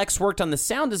Skrillex worked on the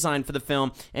sound design for the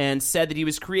film and said that he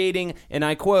was creating, and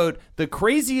I quote, the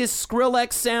craziest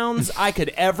Skrillex sounds I could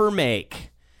ever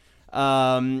make.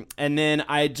 And then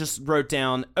I just wrote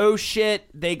down, oh shit,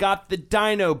 they got the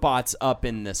Dinobots up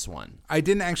in this one. I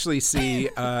didn't actually see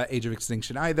Age of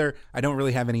Extinction either. I don't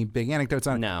really have any big anecdotes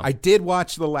on it. No. I did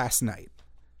watch The Last Night.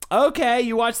 Okay,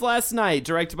 you watched Last Night,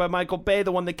 directed by Michael Bay,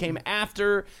 the one that came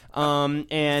after.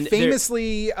 And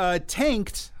famously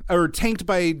tanked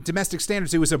by domestic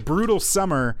standards. It was a brutal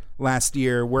summer last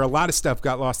year where a lot of stuff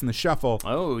got lost in the shuffle.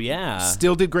 Oh, yeah.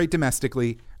 Still did great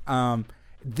domestically.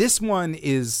 This one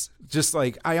is just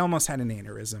like, I almost had an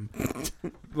aneurysm.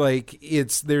 Like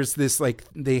there's this like,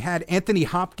 they had Anthony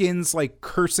Hopkins like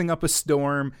cursing up a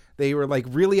storm. They were like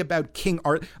really about King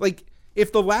Arthur. Like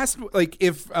if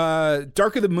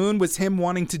Dark of the Moon was him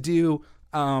wanting to do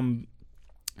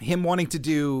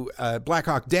Black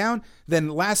Hawk Down, then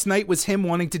Last Night was him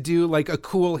wanting to do like a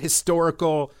cool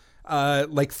historical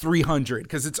like 300,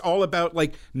 because it's all about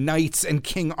like knights and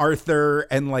King Arthur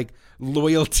and like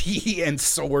loyalty and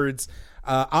swords.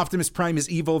 Optimus Prime is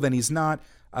evil, then he's not.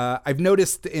 I've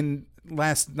noticed in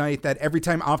Last Night that every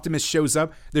time Optimus shows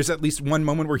up, there's at least one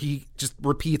moment where he just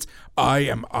repeats, "I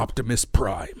am Optimus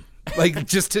Prime." Like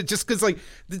just because like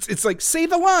it's like, say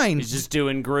the line. He's just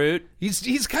doing Groot.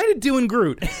 He's kind of doing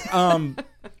Groot.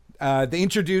 They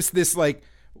introduced this like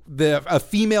a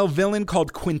female villain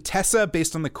called Quintessa,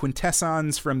 based on the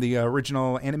Quintessons from the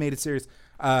original animated series.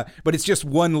 But it's just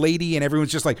one lady, and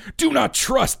everyone's just like, "Do not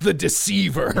trust the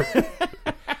deceiver."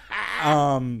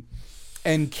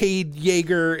 And Cade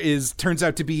Yeager turns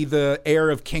out to be the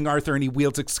heir of King Arthur, and he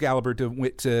wields Excalibur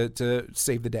to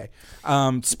save the day.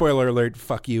 Spoiler alert!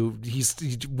 Fuck you. He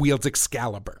wields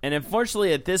Excalibur. And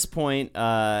unfortunately, at this point,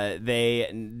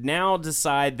 they now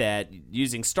decide that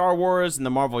using Star Wars and the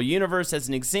Marvel Universe as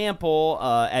an example,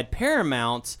 at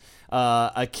Paramount,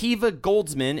 Akiva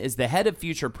Goldsman is the head of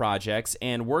future projects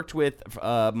and worked with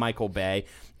Michael Bay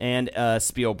and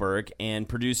Spielberg and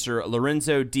producer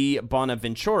Lorenzo Di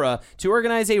Bonaventura to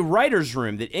organize a writer's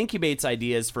room that incubates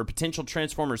ideas for potential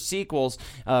Transformers sequels,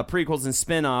 prequels, and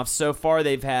spin-offs. So far,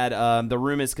 they've had, the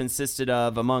room has consisted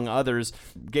of, among others,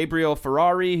 Gabriel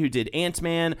Ferrari, who did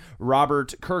Ant-Man,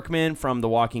 Robert Kirkman from The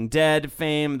Walking Dead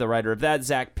fame, the writer of that,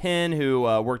 Zach Penn, who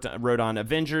wrote on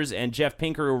Avengers, and Jeff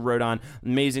Pinker, who wrote on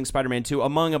Amazing Spider-Man 2,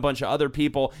 among a bunch of other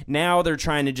people. Now they're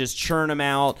trying to just churn them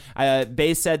out.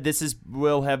 Bay said this is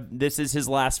his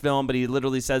last film, but he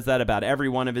literally says that about every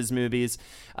one of his movies.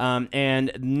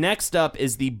 And next up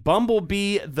is the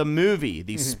Bumblebee the Movie,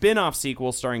 the spin-off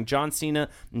sequel starring John Cena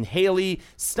and Haley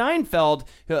Steinfeld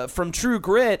from True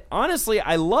Grit. Honestly,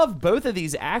 I love both of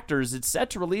these actors. It's set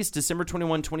to release December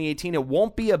 21, 2018. It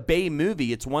won't be a Bay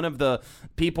movie. It's one of the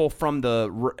people from the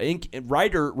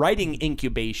writing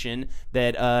incubation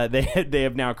that they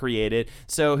have now created.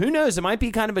 So who knows? It might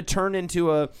be kind of a turn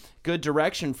into a good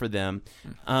direction for them.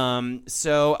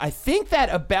 So I think that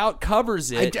about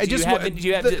covers it.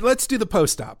 Let's do the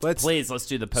post-op. Let's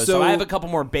do the post-op. I have a couple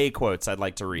more Bay quotes I'd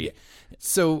like to read.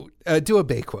 So do a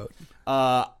Bay quote.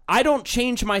 I don't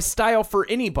change my style for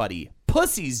anybody.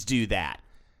 Pussies do that.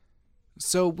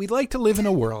 So we'd like to live in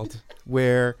a world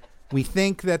where we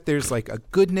think that there's like a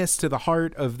goodness to the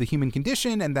heart of the human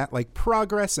condition, and that like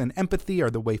progress and empathy are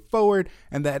the way forward,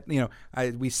 and that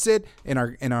we sit in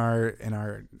our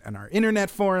internet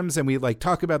forums and we like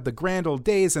talk about the grand old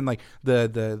days and like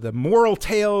the moral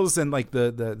tales and like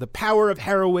the power of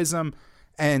heroism,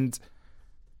 and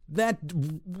that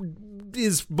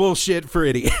is bullshit for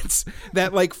idiots.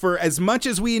 That like for as much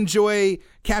as we enjoy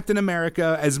Captain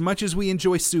America, as much as we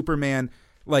enjoy Superman,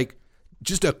 like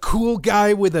just a cool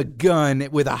guy with a gun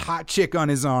with a hot chick on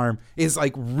his arm is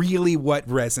like really what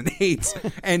resonates.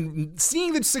 And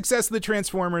seeing the success of the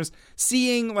Transformers,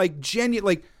 seeing like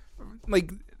genuine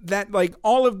like that, like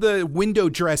all of the window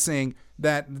dressing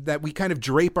that we kind of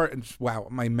drape our, wow,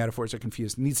 my metaphors are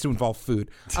confused. It needs to involve food.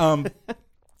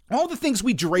 All the things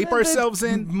we drape ourselves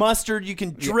in. Mustard you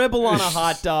can dribble on a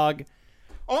hot dog.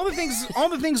 All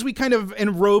the things we kind of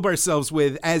enrobe ourselves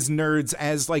with as nerds,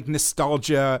 as like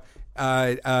nostalgia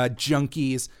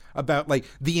junkies about like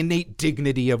the innate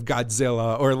dignity of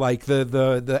Godzilla or like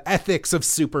the ethics of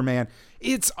Superman.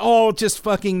 It's all just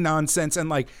fucking nonsense. And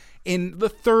like in the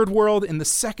third world, in the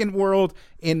second world,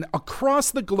 in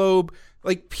across the globe,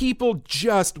 like people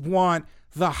just want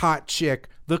the hot chick,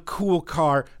 the cool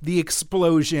car, the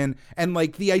explosion, and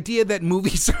like the idea that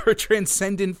movies are a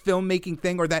transcendent filmmaking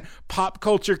thing or that pop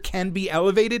culture can be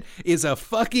elevated is a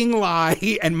fucking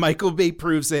lie, and Michael Bay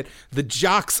proves it. The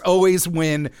jocks always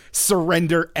win.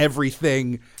 Surrender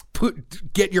everything.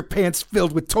 Get your pants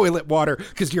filled with toilet water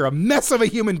because you're a mess of a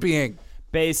human being.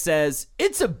 Bay says,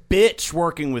 it's a bitch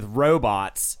working with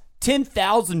robots.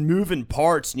 10,000 moving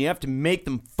parts and you have to make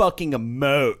them fucking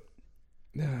emote.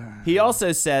 He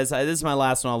also says, this is my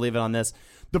last one, I'll leave it on this.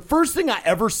 The first thing I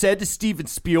ever said to Steven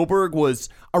Spielberg was,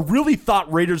 I really thought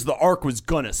Raiders of the Ark was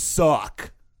gonna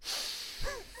suck.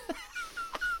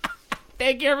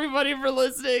 Thank you, everybody, for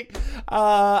listening.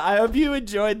 I hope you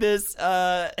enjoyed this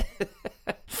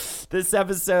this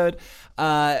episode.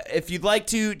 If you'd like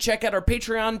to check out our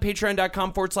Patreon,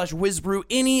 patreon.com/WizBrew,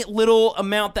 any little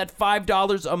amount, that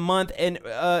 $5 a month. And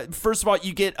first of all,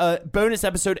 you get a bonus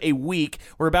episode a week.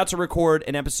 We're about to record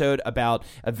an episode about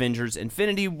Avengers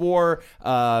Infinity War.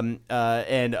 And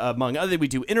among other, we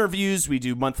do interviews. We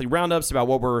do monthly roundups about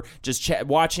what we're just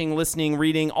watching, listening,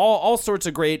 reading, all sorts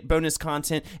of great bonus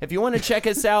content. If you want to check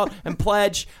us out and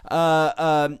pledge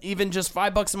even just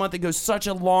 $5 a month, it goes such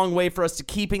a long way for us to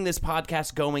keeping this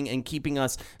podcast going and keeping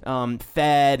us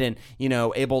fed and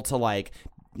able to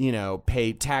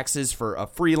pay taxes for a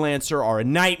freelancer are a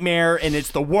nightmare, and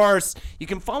it's the worst. You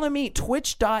can follow me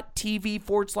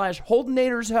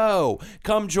twitch.tv/HoldenatorsHo.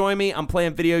 Come join me. I'm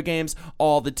playing video games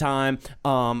all the time.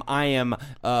 I'm a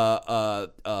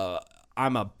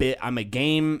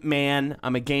game man.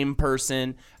 I'm a game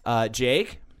person.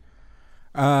 Jake?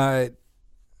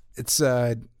 It's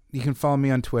you can follow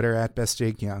me on Twitter at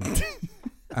bestjakeyoung.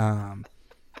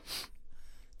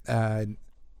 In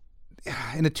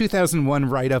a 2001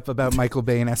 write-up about Michael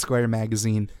Bay in Esquire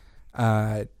magazine,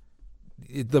 one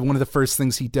of the first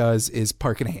things he does is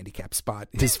park in a handicap spot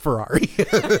his Ferrari.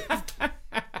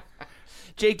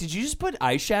 Jake, did you just put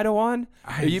eyeshadow on?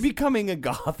 Are you becoming a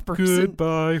goth person?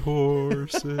 Goodbye,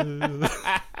 horses.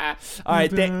 All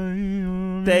right,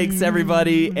 thanks,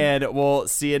 everybody, and we'll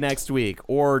see you next week.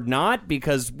 Or not,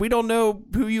 because we don't know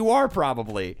who you are,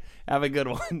 probably. Have a good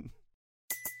one.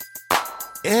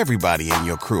 Everybody in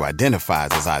your crew identifies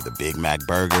as either Big Mac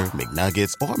Burger,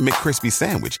 McNuggets, or McCrispy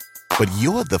Sandwich. But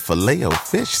you're the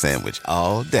Filet-O-Fish Sandwich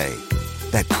all day.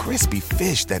 That crispy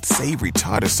fish, that savory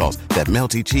tartar sauce, that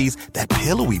melty cheese, that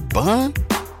pillowy bun.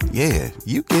 Yeah,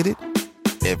 you get it.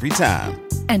 Every time.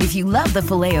 And if you love the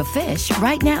Filet-O-Fish,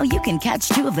 right now you can catch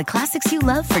two of the classics you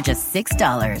love for just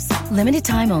 $6. Limited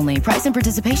time only. Price and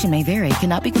participation may vary.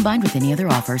 Cannot be combined with any other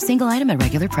offer. Single item at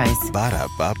regular price.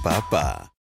 Ba-da-ba-ba-ba.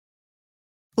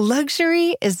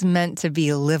 Luxury is meant to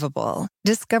be livable.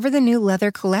 Discover the new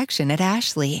leather collection at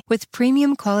Ashley with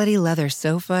premium quality leather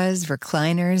sofas,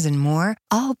 recliners, and more,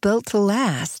 all built to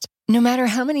last. No matter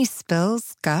how many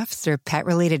spills, scuffs, or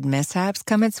pet-related mishaps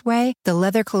come its way, the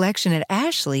leather collection at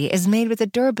Ashley is made with the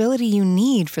durability you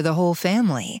need for the whole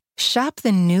family. Shop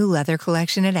the new leather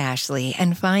collection at Ashley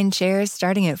and find chairs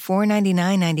starting at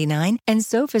 $499.99 and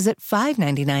sofas at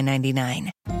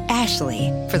 $599.99.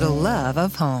 Ashley, for the love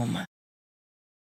of home.